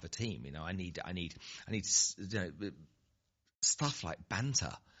being part of a team. I need stuff like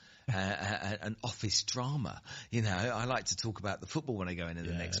banter. An office drama. I like to talk about the football when I go in the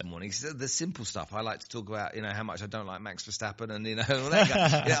next morning. So the simple stuff. I like to talk about, how much I don't like Max Verstappen and, all that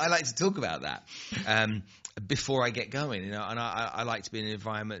guy. I like to talk about that before I get going. And I like to be in an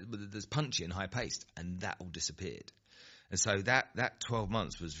environment that's punchy and high paced, and that all disappeared. And so that 12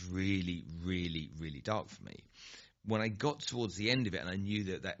 months was really, really, really dark for me. When I got towards the end of it and I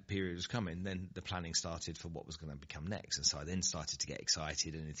knew that period was coming, then the planning started for what was going to become next. And so I then started to get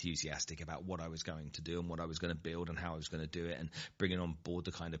excited and enthusiastic about what I was going to do and what I was going to build and how I was going to do it, and bringing on board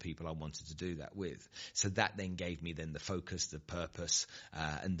the kind of people I wanted to do that with. So that then gave me then the focus, the purpose,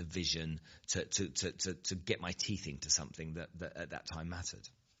 and the vision to get my teeth into something that at that time mattered.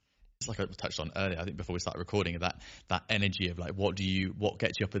 It's like I touched on earlier, I think, before we started recording, that energy of like, what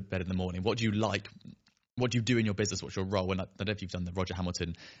gets you up in bed in the morning? What do you like? What do you do in your business? What's your role? And I don't know if you've done the Roger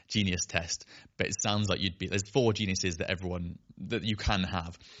Hamilton genius test, but it sounds like there's 4 geniuses that you can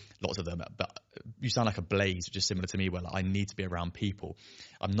have, lots of them, but you sound like a Blaze, which is similar to me, where like, I need to be around people.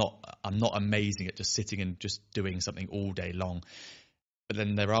 I'm not amazing at just sitting and just doing something all day long. But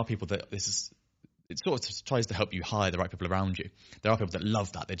then there are people that it sort of tries to help you hire the right people around you. There are people that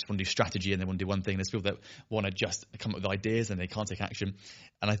love that. They just want to do strategy and they want to do one thing. There's people that want to just come up with ideas and they can't take action.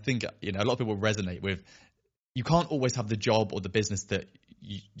 And I think, a lot of people resonate with, you can't always have the job or the business that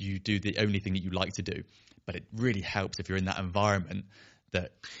you do the only thing that you like to do. But it really helps if you're in that environment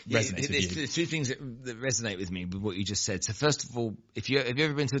that resonates with you. There's 2 things that resonate with me with what you just said. So first of all, have you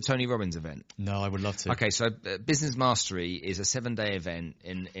ever been to a Tony Robbins event? No, I would love to. Okay, so Business Mastery is a 7-day event.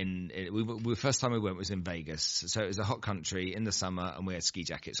 The first time we went was in Vegas. So it was a hot country in the summer, and we had ski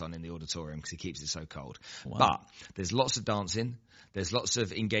jackets on in the auditorium because he keeps it so cold. Wow. But there's lots of dancing. There's lots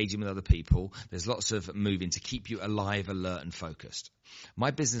of engaging with other people. There's lots of moving to keep you alive, alert, and focused.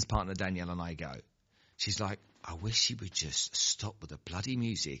 My business partner, Danielle, and I go. She's like, I wish she would just stop with the bloody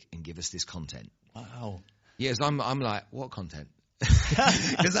music and give us this content. Wow. Yes, I'm like, what content?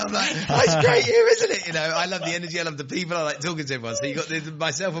 Because I'm like, oh, it's great here, isn't it? I love the energy, I love the people, I like talking to everyone. So you got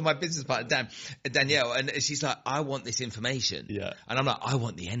myself and my business partner, Danielle, and she's like, I want this information. Yeah. And I'm like, I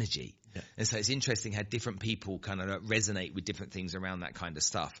want the energy. Yeah. And so it's interesting how different people kind of resonate with different things around that kind of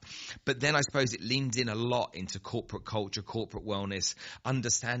stuff. But then I suppose it leans in a lot into corporate culture, corporate wellness,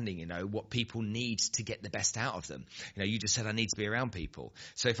 understanding, what people need to get the best out of them. You just said I need to be around people.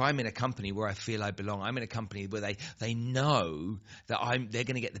 So if I'm in a company where I feel I belong, I'm in a company where they know that they're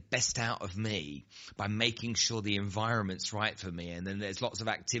going to get the best out of me by making sure the environment's right for me. And then there's lots of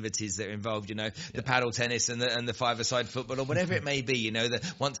activities that are involved, the paddle tennis and the 5-a-side football or whatever it may be,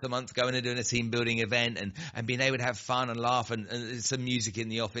 the once a month going and doing a team building event and being able to have fun and laugh and some music in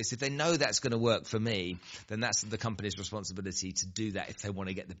the office. If they know that's going to work for me, then that's the company's responsibility to do that if they want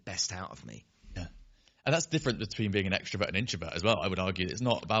to get the best out of me. Yeah. And that's different between being an extrovert and introvert as well, I would argue. It's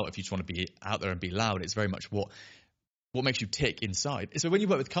not about if you just want to be out there and be loud. It's very much what makes you tick inside. So when you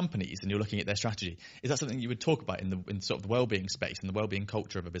work with companies and you're looking at their strategy, is that something you would talk about in sort of the well-being space and the well-being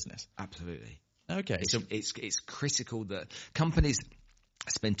culture of a business? Absolutely. Okay. So it's critical that companies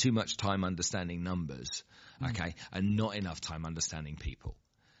spend too much time understanding numbers, okay, and not enough time understanding people.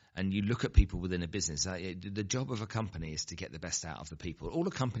 and you look at people within a business, the job of a company is to get the best out of the people. All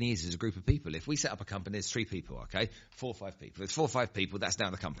a company is a group of people. If we set up a company, there's 3 people, okay? 4 or 5 people. If 4 or 5 people, that's now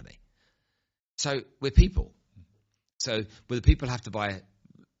the company. So we're people. So will the people have to buy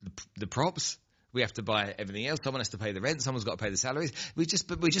the props? We have to buy everything else. Someone has to pay the rent. Someone's got to pay the salaries. We're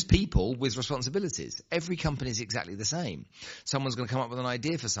just people with responsibilities. Every company is exactly the same. Someone's going to come up with an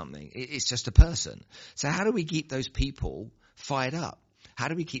idea for something. It's just a person. So how do we keep those people fired up? How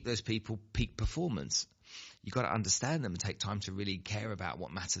do we keep those people peak performance? You've got to understand them and take time to really care about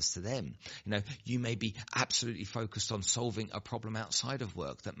what matters to them. You may be absolutely focused on solving a problem outside of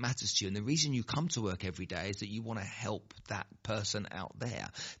work that matters to you. And the reason you come to work every day is that you want to help that person out there.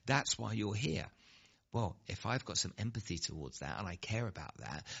 That's why you're here. Well, if I've got some empathy towards that and I care about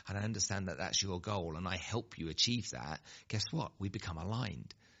that and I understand that that's your goal and I help you achieve that, guess what? We become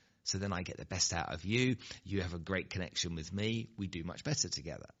aligned. So then I get the best out of you. You have a great connection with me. We do much better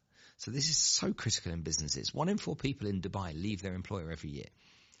together. So this is so critical in businesses. 1 in 4 people in Dubai leave their employer every year.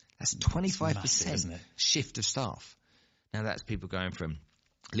 That's 25% massive, isn't it? shift of staff. Now that's people going from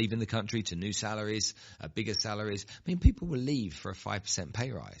leaving the country to new salaries, bigger salaries. I mean, people will leave for a 5%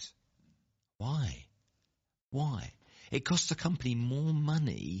 pay rise. Why? It costs the company more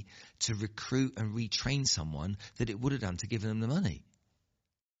money to recruit and retrain someone than it would have done to give them the money.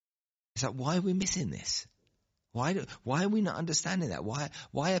 It's like, why are we missing this? Why are we not understanding that?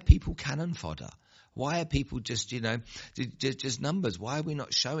 Why are people cannon fodder? Why are people just numbers? Why are we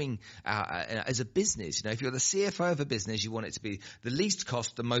not showing as a business? If you're the CFO of a business, you want it to be the least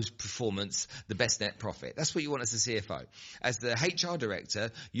cost, the most performance, the best net profit. That's what you want as a CFO. As the HR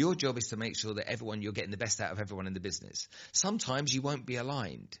director, your job is to make sure that you're getting the best out of everyone in the business. Sometimes you won't be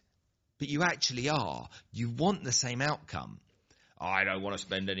aligned, but you actually are. You want the same outcome. I don't want to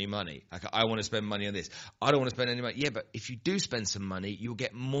spend any money. I want to spend money on this. I don't want to spend any money. Yeah, but if you do spend some money, you'll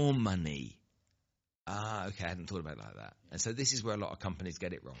get more money. Okay, I hadn't thought about it like that. And so this is where a lot of companies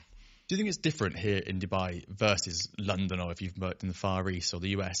get it wrong. Do you think it's different here in Dubai versus London, or if you've worked in the Far East or the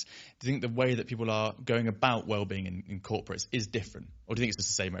US? Do you think the way that people are going about well-being in corporates is different? Or do you think it's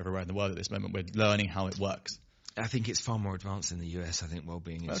just the same everywhere in the world at this moment? We're learning how it works. I think it's far more advanced in the US. I think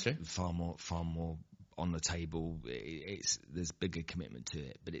well-being is far more on the table. There's bigger commitment to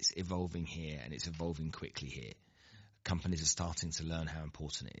it, but it's evolving here and it's evolving quickly here. Companies are starting to learn how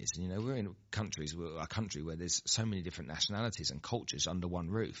important it is. And, we're in a country where there's so many different nationalities and cultures under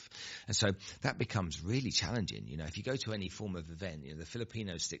one roof. And so that becomes really challenging. If you go to any form of event, the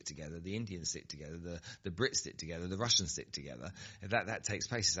Filipinos stick together, the Indians stick together, the Brits stick together, the Russians stick together. That takes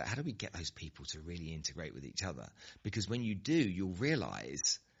place. It's like, how do we get those people to really integrate with each other? Because when you do, you'll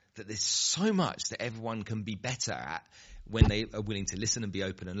realize that there's so much that everyone can be better at when they are willing to listen and be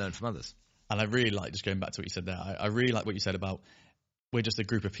open and learn from others. And I really like, just going back to what you said there, I really like what you said about we're just a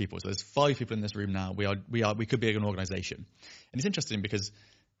group of people. So there's 5 people in this room now. We could be an organization. And it's interesting because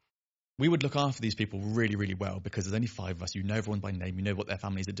we would look after these people really, really well because there's only 5 of us. You know everyone by name. You know what their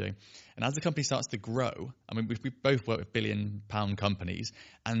families are doing. And as the company starts to grow, I mean, we both work with billion-pound companies,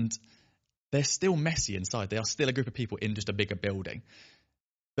 and they're still messy inside. They are still a group of people in just a bigger building.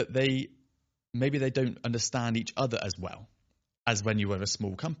 But maybe they don't understand each other as well as when you were a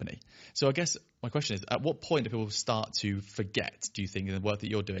small company. So I guess my question is, at what point do people start to forget, do you think, in the work that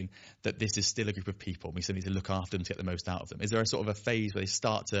you're doing, that this is still a group of people? We still need to look after them to get the most out of them. Is there a sort of a phase where they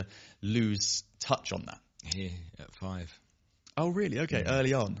start to lose touch on that? Yeah, at 5. Oh, really? Okay, yeah.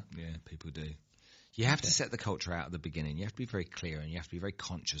 Early on. Yeah, people do. You have to set the culture out at the beginning. You have to be very clear and you have to be very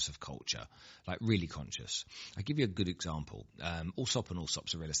conscious of culture, like really conscious. I'll give you a good example. Allsop and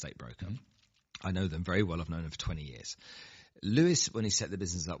Allsop's a real estate broker. Mm-hmm. I know them very well. I've known them for 20 years. Lewis, when he set the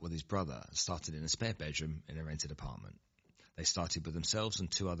business up with his brother, started in a spare bedroom in a rented apartment. They started with themselves and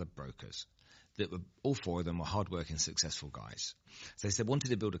 2 other brokers. All 4 of them were hardworking, successful guys. So they wanted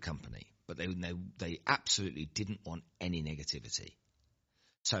to build a company, but they absolutely didn't want any negativity.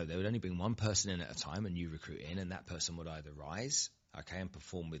 So they would only bring 1 person in at a time, a new recruit in, and that person would either rise, and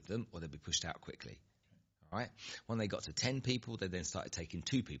perform with them, or they'd be pushed out quickly. All right. When they got to 10 people, they then started taking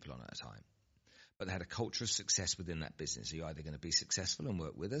 2 people on at a time. But they had a culture of success within that business. So you're either going to be successful and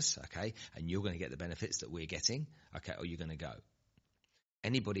work with us, and you're going to get the benefits that we're getting, or you're going to go.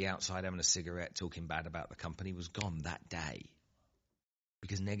 Anybody outside having a cigarette, talking bad about the company was gone that day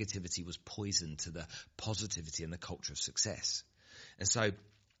because negativity was poison to the positivity and the culture of success. And so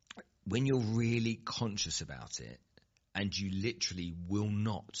when you're really conscious about it, and you literally will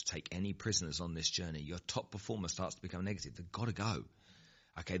not take any prisoners on this journey, your top performer starts to become negative. They've got to go.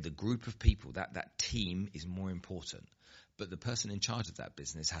 The group of people, that team is more important. but the person in charge of that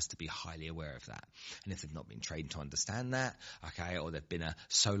business has to be highly aware of that. And if they've not been trained to understand that, okay, or they've been a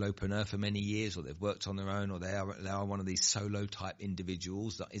solopreneur for many years, or they've worked on their own, or they are one of these solo type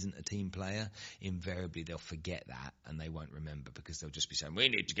individuals that isn't a team player, invariably they'll forget that and they won't remember, because they'll just be saying, we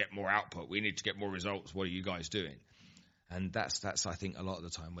need to get more output, we need to get more results, what are you guys doing? And that's I think a lot of the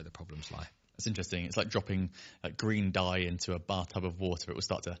time where the problems lie. It's interesting. It's like dropping green dye into a bathtub of water. It will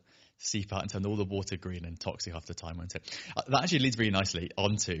start to seep out and turn all the water green and toxic after time, won't it? That actually leads really nicely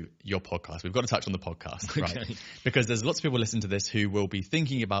onto your podcast. We've got to touch on the podcast, right? Okay. Because there's lots of people listening to this who will be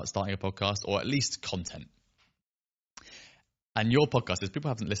thinking about starting a podcast, or at least content. And your podcast, if people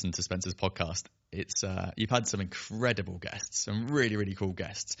haven't listened to Spencer's podcast, it's you've had some incredible guests, some really, really cool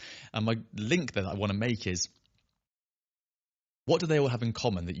guests. And my link that I want to make is, what do they all have in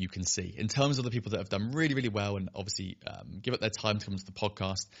common that you can see in terms of the people that have done really, really well and obviously give up their time to come to the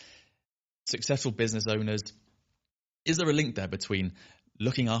podcast, successful business owners? Is there a link there between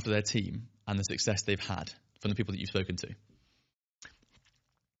looking after their team and the success they've had from the people that you've spoken to?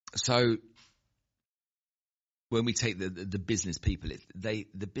 So when we take the business people,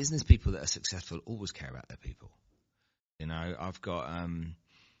 the business people that are successful always care about their people. You know, I've got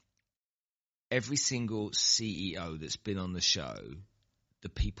every single CEO that's been on the show, the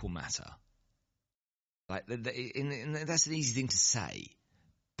people matter. Like, and that's an easy thing to say,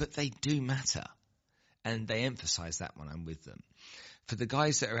 but they do matter, and they emphasize that when I'm with them. For the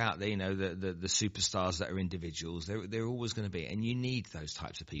guys that are out there, you know, the superstars that are individuals, they're always going to be, and you need those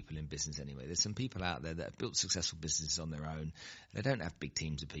types of people in business anyway. There's some people out there that have built successful businesses on their own. They don't have big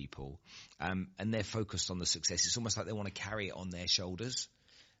teams of people, and they're focused on the success. It's almost like they want to carry it on their shoulders.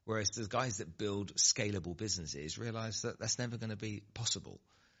 Whereas the guys that build scalable businesses realize that that's never going to be possible.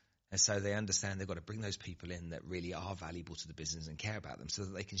 And so they understand they've got to bring those people in that really are valuable to the business and care about them, so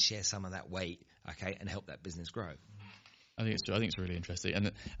that they can share some of that weight, okay, and help that business grow. I think it's really interesting.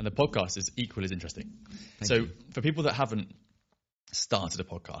 And the podcast is equally as interesting. Thank you. For people that haven't started a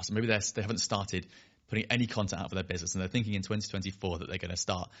podcast, maybe they haven't started putting any content out for their business, and they're thinking in 2024 that they're going to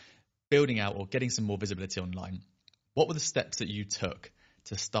start building out or getting some more visibility online, what were the steps that you took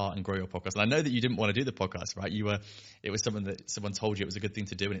to start and grow your podcast? And I know that you didn't want to do the podcast, right? It was something that someone told you it was a good thing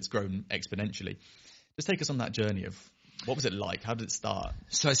to do, and it's grown exponentially. Just take us on that journey of, what was it like? How did it start?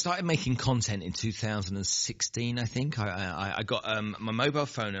 So I started making content in 2016, I think. I got my mobile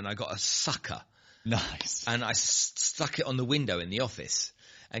phone, and I got a sucker. Nice. And I stuck it on the window in the office.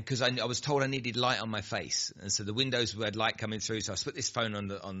 And because I was told I needed light on my face, and so the windows had light coming through, so I put this phone on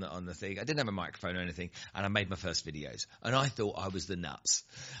the thing. I didn't have a microphone or anything, and I made my first videos. And I thought I was the nuts.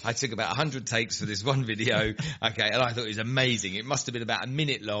 I took about 100 takes for this one video, okay, and I thought it was amazing. It must have been about a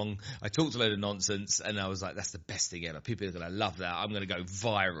minute long. I talked a load of nonsense, and I was like, that's the best thing ever. People are going to love that. I'm going to go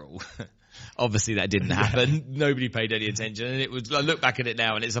viral. Obviously, that didn't happen. Nobody paid any attention, and I look back at it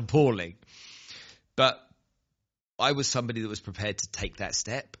now, and it's appalling. But I was somebody that was prepared to take that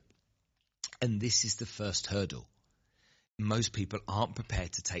step. And this is the first hurdle. Most people aren't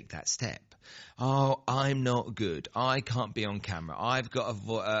prepared to take that step. Oh, I'm not good. I can't be on camera. I've got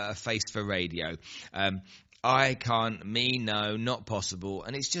a face for radio. I can't. No, not possible.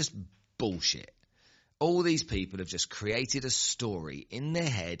 And it's just bullshit. All these people have just created a story in their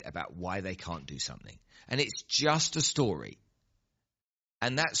head about why they can't do something. And it's just a story.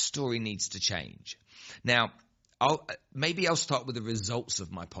 And that story needs to change. Now, maybe I'll start with the results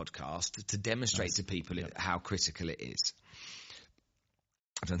of my podcast to demonstrate to people how critical it is.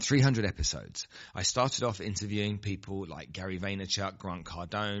 I've done 300 episodes. I started off interviewing people like Gary Vaynerchuk, Grant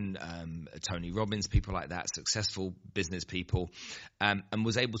Cardone, Tony Robbins, people like that, successful business people, and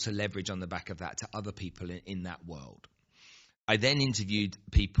was able to leverage on the back of that to other people in that world. I then interviewed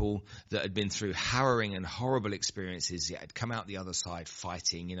people that had been through harrowing and horrible experiences, yet had come out the other side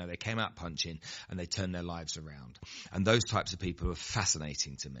fighting. You know, they came out punching and they turned their lives around. And those types of people were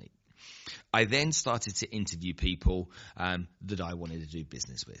fascinating to me. I then started to interview people that I wanted to do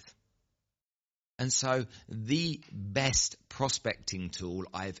business with. And so the best prospecting tool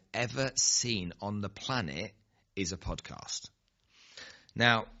I've ever seen on the planet is a podcast.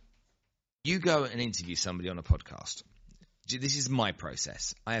 Now, you go and interview somebody on a podcast. This is my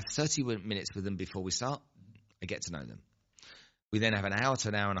process. I have 30 minutes with them before we start. I get to know them. We then have an hour to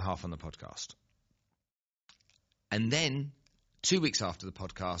an hour and a half on the podcast. And then 2 weeks after the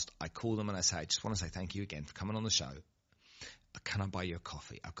podcast, I call them and I say, I just want to say thank you again for coming on the show. Can I buy you a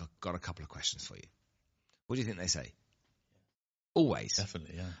coffee? I've got a couple of questions for you. What do you think they say? Always.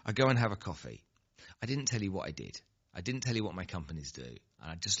 Definitely, yeah. I go and have a coffee. I didn't tell you what I did. I didn't tell you what my companies do.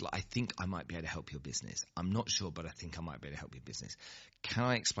 And I think I might be able to help your business. I'm not sure, but I think I might be able to help your business. Can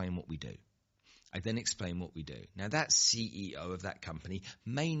I explain what we do? I then explain what we do. Now, that CEO of that company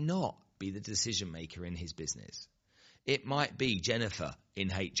may not be the decision maker in his business. It might be Jennifer in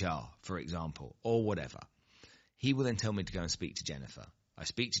HR, for example, or whatever. He will then tell me to go and speak to Jennifer. I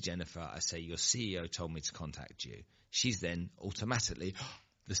speak to Jennifer. I say, your CEO told me to contact you. She's then automatically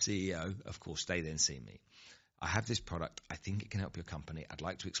the CEO. Of course, they then see me. I have this product. I think it can help your company. I'd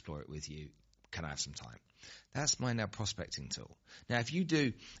like to explore it with you. Can I have some time? That's my now prospecting tool. Now, if you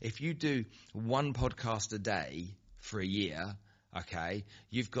do one podcast a day for a year, okay,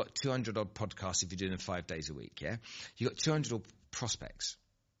 you've got 200 odd podcasts if you're doing them 5 days a week, yeah? You've got 200 odd prospects.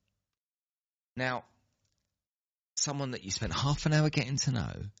 Now, someone that you spent half an hour getting to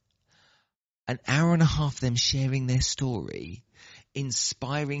know, an hour and a half them sharing their story,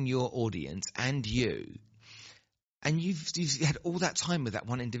 inspiring your audience and you, and you've had all that time with that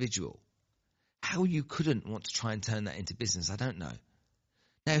one individual. How you couldn't want to try and turn that into business, I don't know.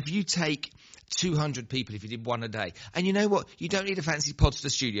 Now, if you take 200 people, if you did one a day, and you know what? You don't need a fancy Podster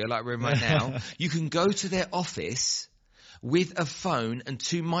studio like we're in right now. You can go to their office with a phone and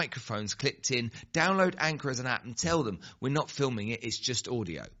 2 microphones clipped in, download Anchor as an app and tell them we're not filming it, it's just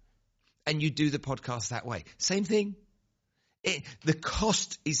audio. And you do the podcast that way. Same thing. The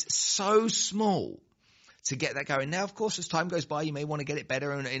cost is so small to get that going. Now, of course, as time goes by, you may want to get it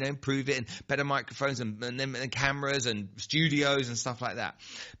better and improve it, and better microphones and cameras and studios and stuff like that.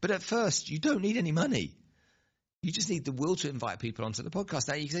 But at first, you don't need any money. You just need the will to invite people onto the podcast.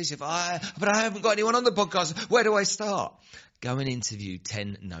 Now, you can say, but I haven't got anyone on the podcast. Where do I start? Go and interview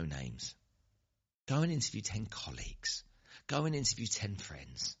 10 no-names. Go and interview 10 colleagues. Go and interview 10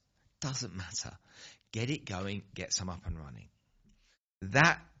 friends. Doesn't matter. Get it going. Get some up and running.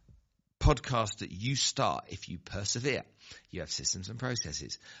 That podcast that you start, if you persevere, you have systems and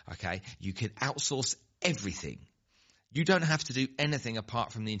processes, okay? You can outsource everything. You don't have to do anything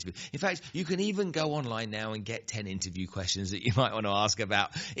apart from the interview. In fact, you can even go online now and get 10 interview questions that you might want to ask about.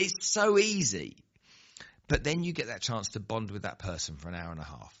 It's so easy. But then you get that chance to bond with that person for an hour and a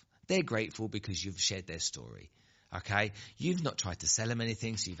half. They're grateful because you've shared their story, okay? You've not tried to sell them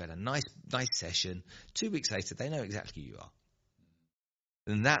anything, so you've had a nice session. 2 weeks later, they know exactly who you are.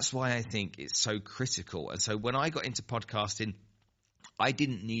 And that's why I think it's so critical. And so when I got into podcasting, I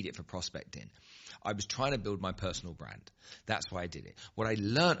didn't need it for prospecting. I was trying to build my personal brand. That's why I did it. What I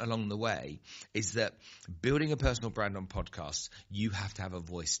learned along the way is that building a personal brand on podcasts, you have to have a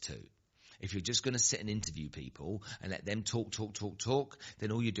voice too. If you're just going to sit and interview people and let them talk,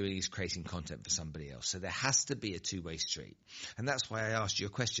 then all you're doing is creating content for somebody else. So there has to be a two-way street. And that's why I asked you a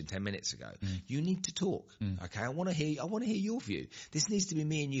question 10 minutes ago. You need to talk. Okay. I want to hear your view. This needs to be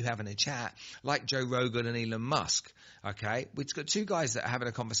me and you having a chat like Joe Rogan and Elon Musk. Okay. We've got 2 guys that are having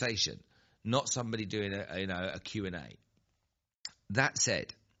a conversation, not somebody doing a Q&A. That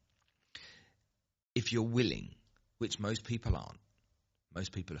said, if you're willing, which most people aren't,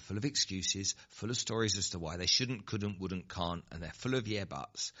 most people are full of excuses, full of stories as to why they shouldn't, couldn't, wouldn't, can't, and they're full of yeah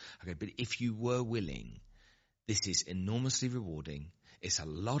buts. Okay, but if you were willing, this is enormously rewarding. It's a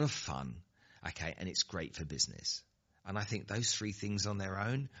lot of fun, okay, and it's great for business. And I think those 3 things on their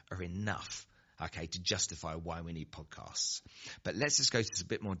own are enough, okay, to justify why we need podcasts. But let's just go to a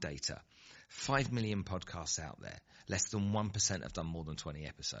bit more data. 5 million podcasts out there. Less than 1% have done more than 20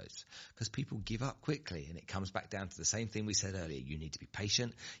 episodes because people give up quickly, and it comes back down to the same thing we said earlier. You need to be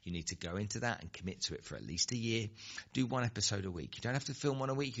patient. You need to go into that and commit to it for at least a year. Do 1 episode a week. You don't have to film 1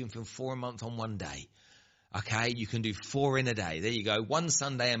 a week. You can film 4 a month on 1 day. Okay, you can do 4 in a day. There you go. 1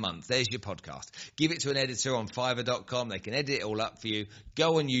 Sunday a month. There's your podcast. Give it to an editor on Fiverr.com. They can edit it all up for you.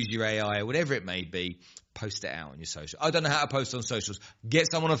 Go and use your AI or whatever it may be. Post it out on your social. I don't know how to post on socials.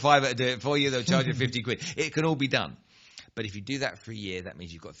 Get someone on Fiverr to do it for you. They'll charge you 50 quid. It can all be done. But if you do that for a year, that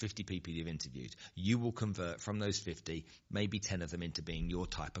means you've got 50 people you've interviewed. You will convert from those 50, maybe 10 of them into being your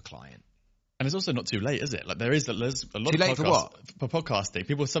type of client. And it's also not too late, is it? Like there's a lot too of late podcasts for what? For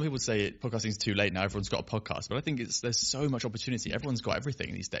podcasting. Some people say podcasting is too late now. Everyone's got a podcast, but I think there's so much opportunity. Everyone's got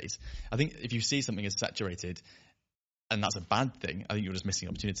everything these days. I think if you see something as saturated, and that's a bad thing, I think you're just missing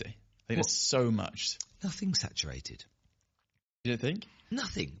opportunity. I think there's so much. Nothing's saturated. You don't think?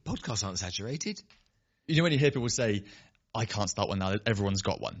 Nothing. Podcasts aren't saturated. You know when you hear people say, "I can't start one now. Everyone's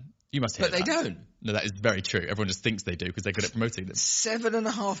got one." You must hear that. But they don't. No, that is very true. Everyone just thinks they do because they're good at promoting them.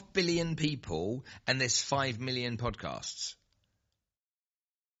 7.5 billion people, and there's 5 million podcasts.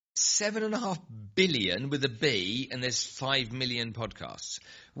 7.5 billion with a B, and there's 5 million podcasts.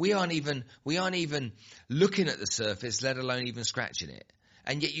 We aren't even looking at the surface, let alone even scratching it.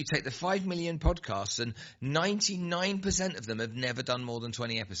 And yet you take the 5 million podcasts, and 99% of them have never done more than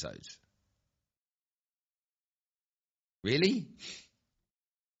 20 episodes. Really?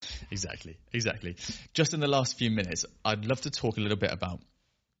 Exactly. Just in the last few minutes, I'd love to talk a little bit about,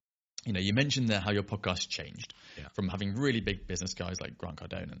 you mentioned there how your podcast changed from having really big business guys like Grant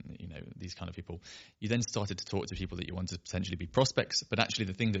Cardone and, these kind of people. You then started to talk to people that you wanted to potentially be prospects, but actually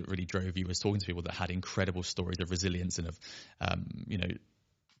the thing that really drove you was talking to people that had incredible stories of resilience and of,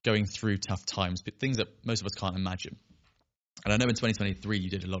 going through tough times, but things that most of us can't imagine. And I know in 2023 you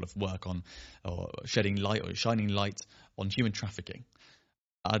did a lot of work on shining light on human trafficking.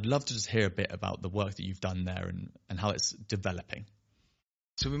 I'd love to just hear a bit about the work that you've done there and how it's developing.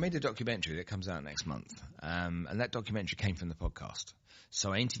 So we made a documentary that comes out next month, and that documentary came from the podcast.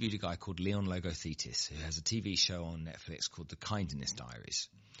 So I interviewed a guy called Leon Logothetis, who has a TV show on Netflix called The Kindness Diaries.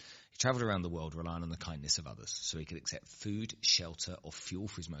 He travelled around the world relying on the kindness of others, so he could accept food, shelter, or fuel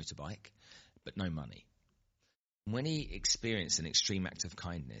for his motorbike, but no money. When he experienced an extreme act of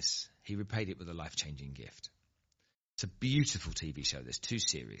kindness, he repaid it with a life-changing gift. It's a beautiful TV show. There's 2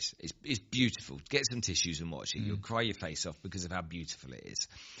 series. It's beautiful. Get some tissues and watch it. You'll cry your face off because of how beautiful it is.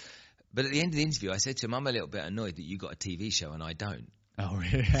 But at the end of the interview, I said to him, I'm a little bit annoyed that you got a TV show and I don't. Oh,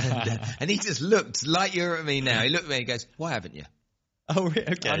 really? And he just looked like you're at me now. He looked at me and goes, why haven't you? Oh, really?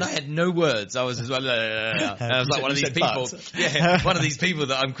 Okay. And I had no words. I was as well. I was like one of these people. Yeah, one of these people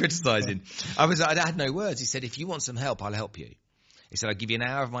that I'm criticising. I had no words. He said, if you want some help, I'll help you. He said, I'll give you an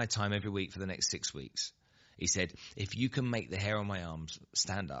hour of my time every week for the next 6 weeks. He said, if you can make the hair on my arms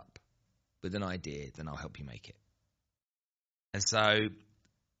stand up with an idea, then I'll help you make it. And so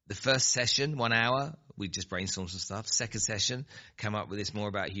the first session, 1 hour, we just brainstormed some stuff. Second session, come up with this more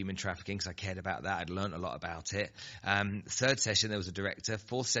about human trafficking because I cared about that. I'd learned a lot about it. Third session, there was a director.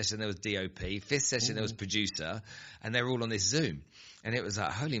 Fourth session, there was DOP. Fifth session, there was producer. And they were all on this Zoom. And it was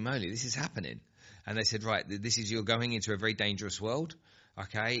like, holy moly, this is happening. And they said, right, you're going into a very dangerous world.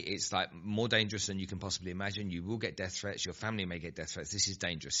 Okay, it's like more dangerous than you can possibly imagine. You will get death threats. Your family may get death threats. This is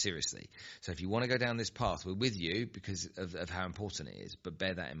dangerous, seriously. So if you want to go down this path, we're with you because of how important it is, but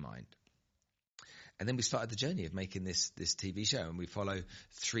bear that in mind. And then we started the journey of making this TV show, and we follow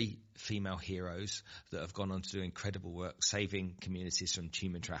 3 female heroes that have gone on to do incredible work, saving communities from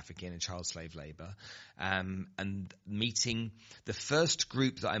human trafficking and child slave labour. And meeting the first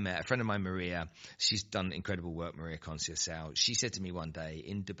group that I met, a friend of mine, Maria, she's done incredible work, Maria Conceição. She said to me one day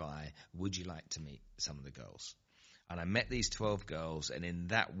in Dubai, would you like to meet some of the girls? And I met these 12 girls, and in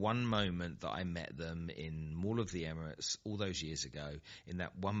that one moment that I met them in Mall of the Emirates all those years ago, in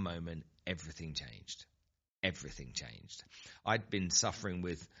that one moment, everything changed. Everything changed. I'd been suffering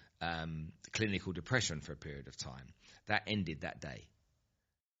with clinical depression for a period of time. That ended that day.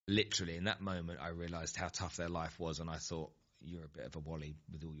 Literally, in that moment, I realised how tough their life was, and I thought, you're a bit of a wally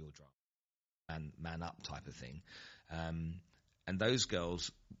with all your drama. And man up type of thing. And those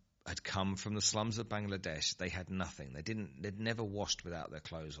girls had come from the slums of Bangladesh. They had nothing. They'd never washed without their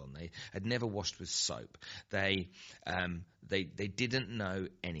clothes on. They had never washed with soap. They didn't know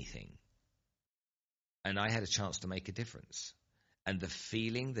anything. And I had a chance to make a difference. And the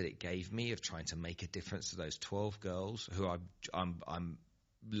feeling that it gave me of trying to make a difference to those 12 girls who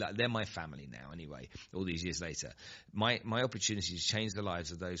they're my family now anyway, all these years later. My opportunity to change the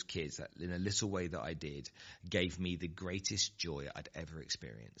lives of those kids that in a little way that I did gave me the greatest joy I'd ever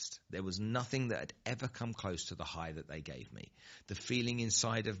experienced. There was nothing that had ever come close to the high that they gave me. The feeling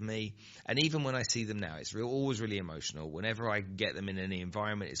inside of me, and even when I see them now, it's always really emotional. Whenever I get them in any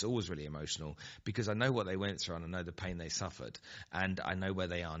environment, it's always really emotional because I know what they went through and I know the pain they suffered and I know where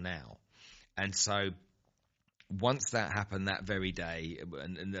they are now. And so once that happened that very day,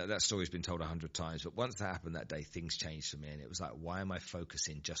 and that story's been told 100 times, but once that happened that day, things changed for me. And it was like, why am I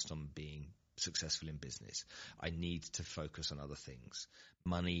focusing just on being successful in business? I need to focus on other things.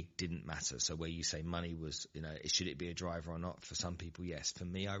 Money didn't matter. So where you say money was, should it be a driver or not? For some people, yes. For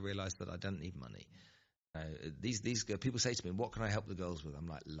me, I realized that I don't need money. These people say to me, what can I help the girls with? I'm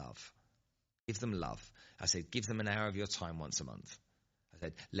like, love. Give them love. I said, give them an hour of your time once a month.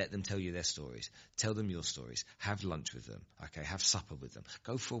 Let them tell you their stories. Tell them your stories. Have lunch with them. Okay, have supper with them.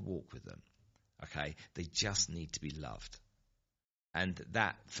 Go for a walk with them. Okay, they just need to be loved. And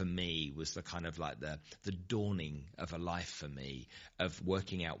that, for me, was the kind of like the dawning of a life for me of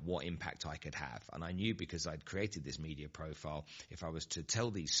working out what impact I could have. And I knew because I'd created this media profile, if I was to tell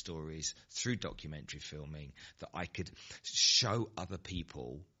these stories through documentary filming, that I could show other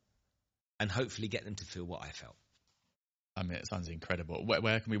people and hopefully get them to feel what I felt. I mean, it sounds incredible.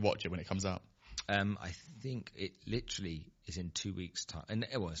 Where can we watch it when it comes out? I think it literally is in 2 weeks' time. And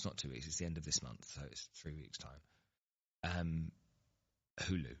well, it's not 2 weeks. It's the end of this month, so it's 3 weeks' time.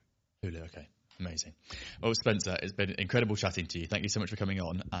 Hulu. Okay. Amazing. Well, Spencer, it's been incredible chatting to you. Thank you so much for coming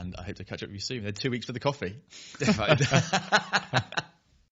on, and I hope to catch up with you soon. 2 weeks for the coffee.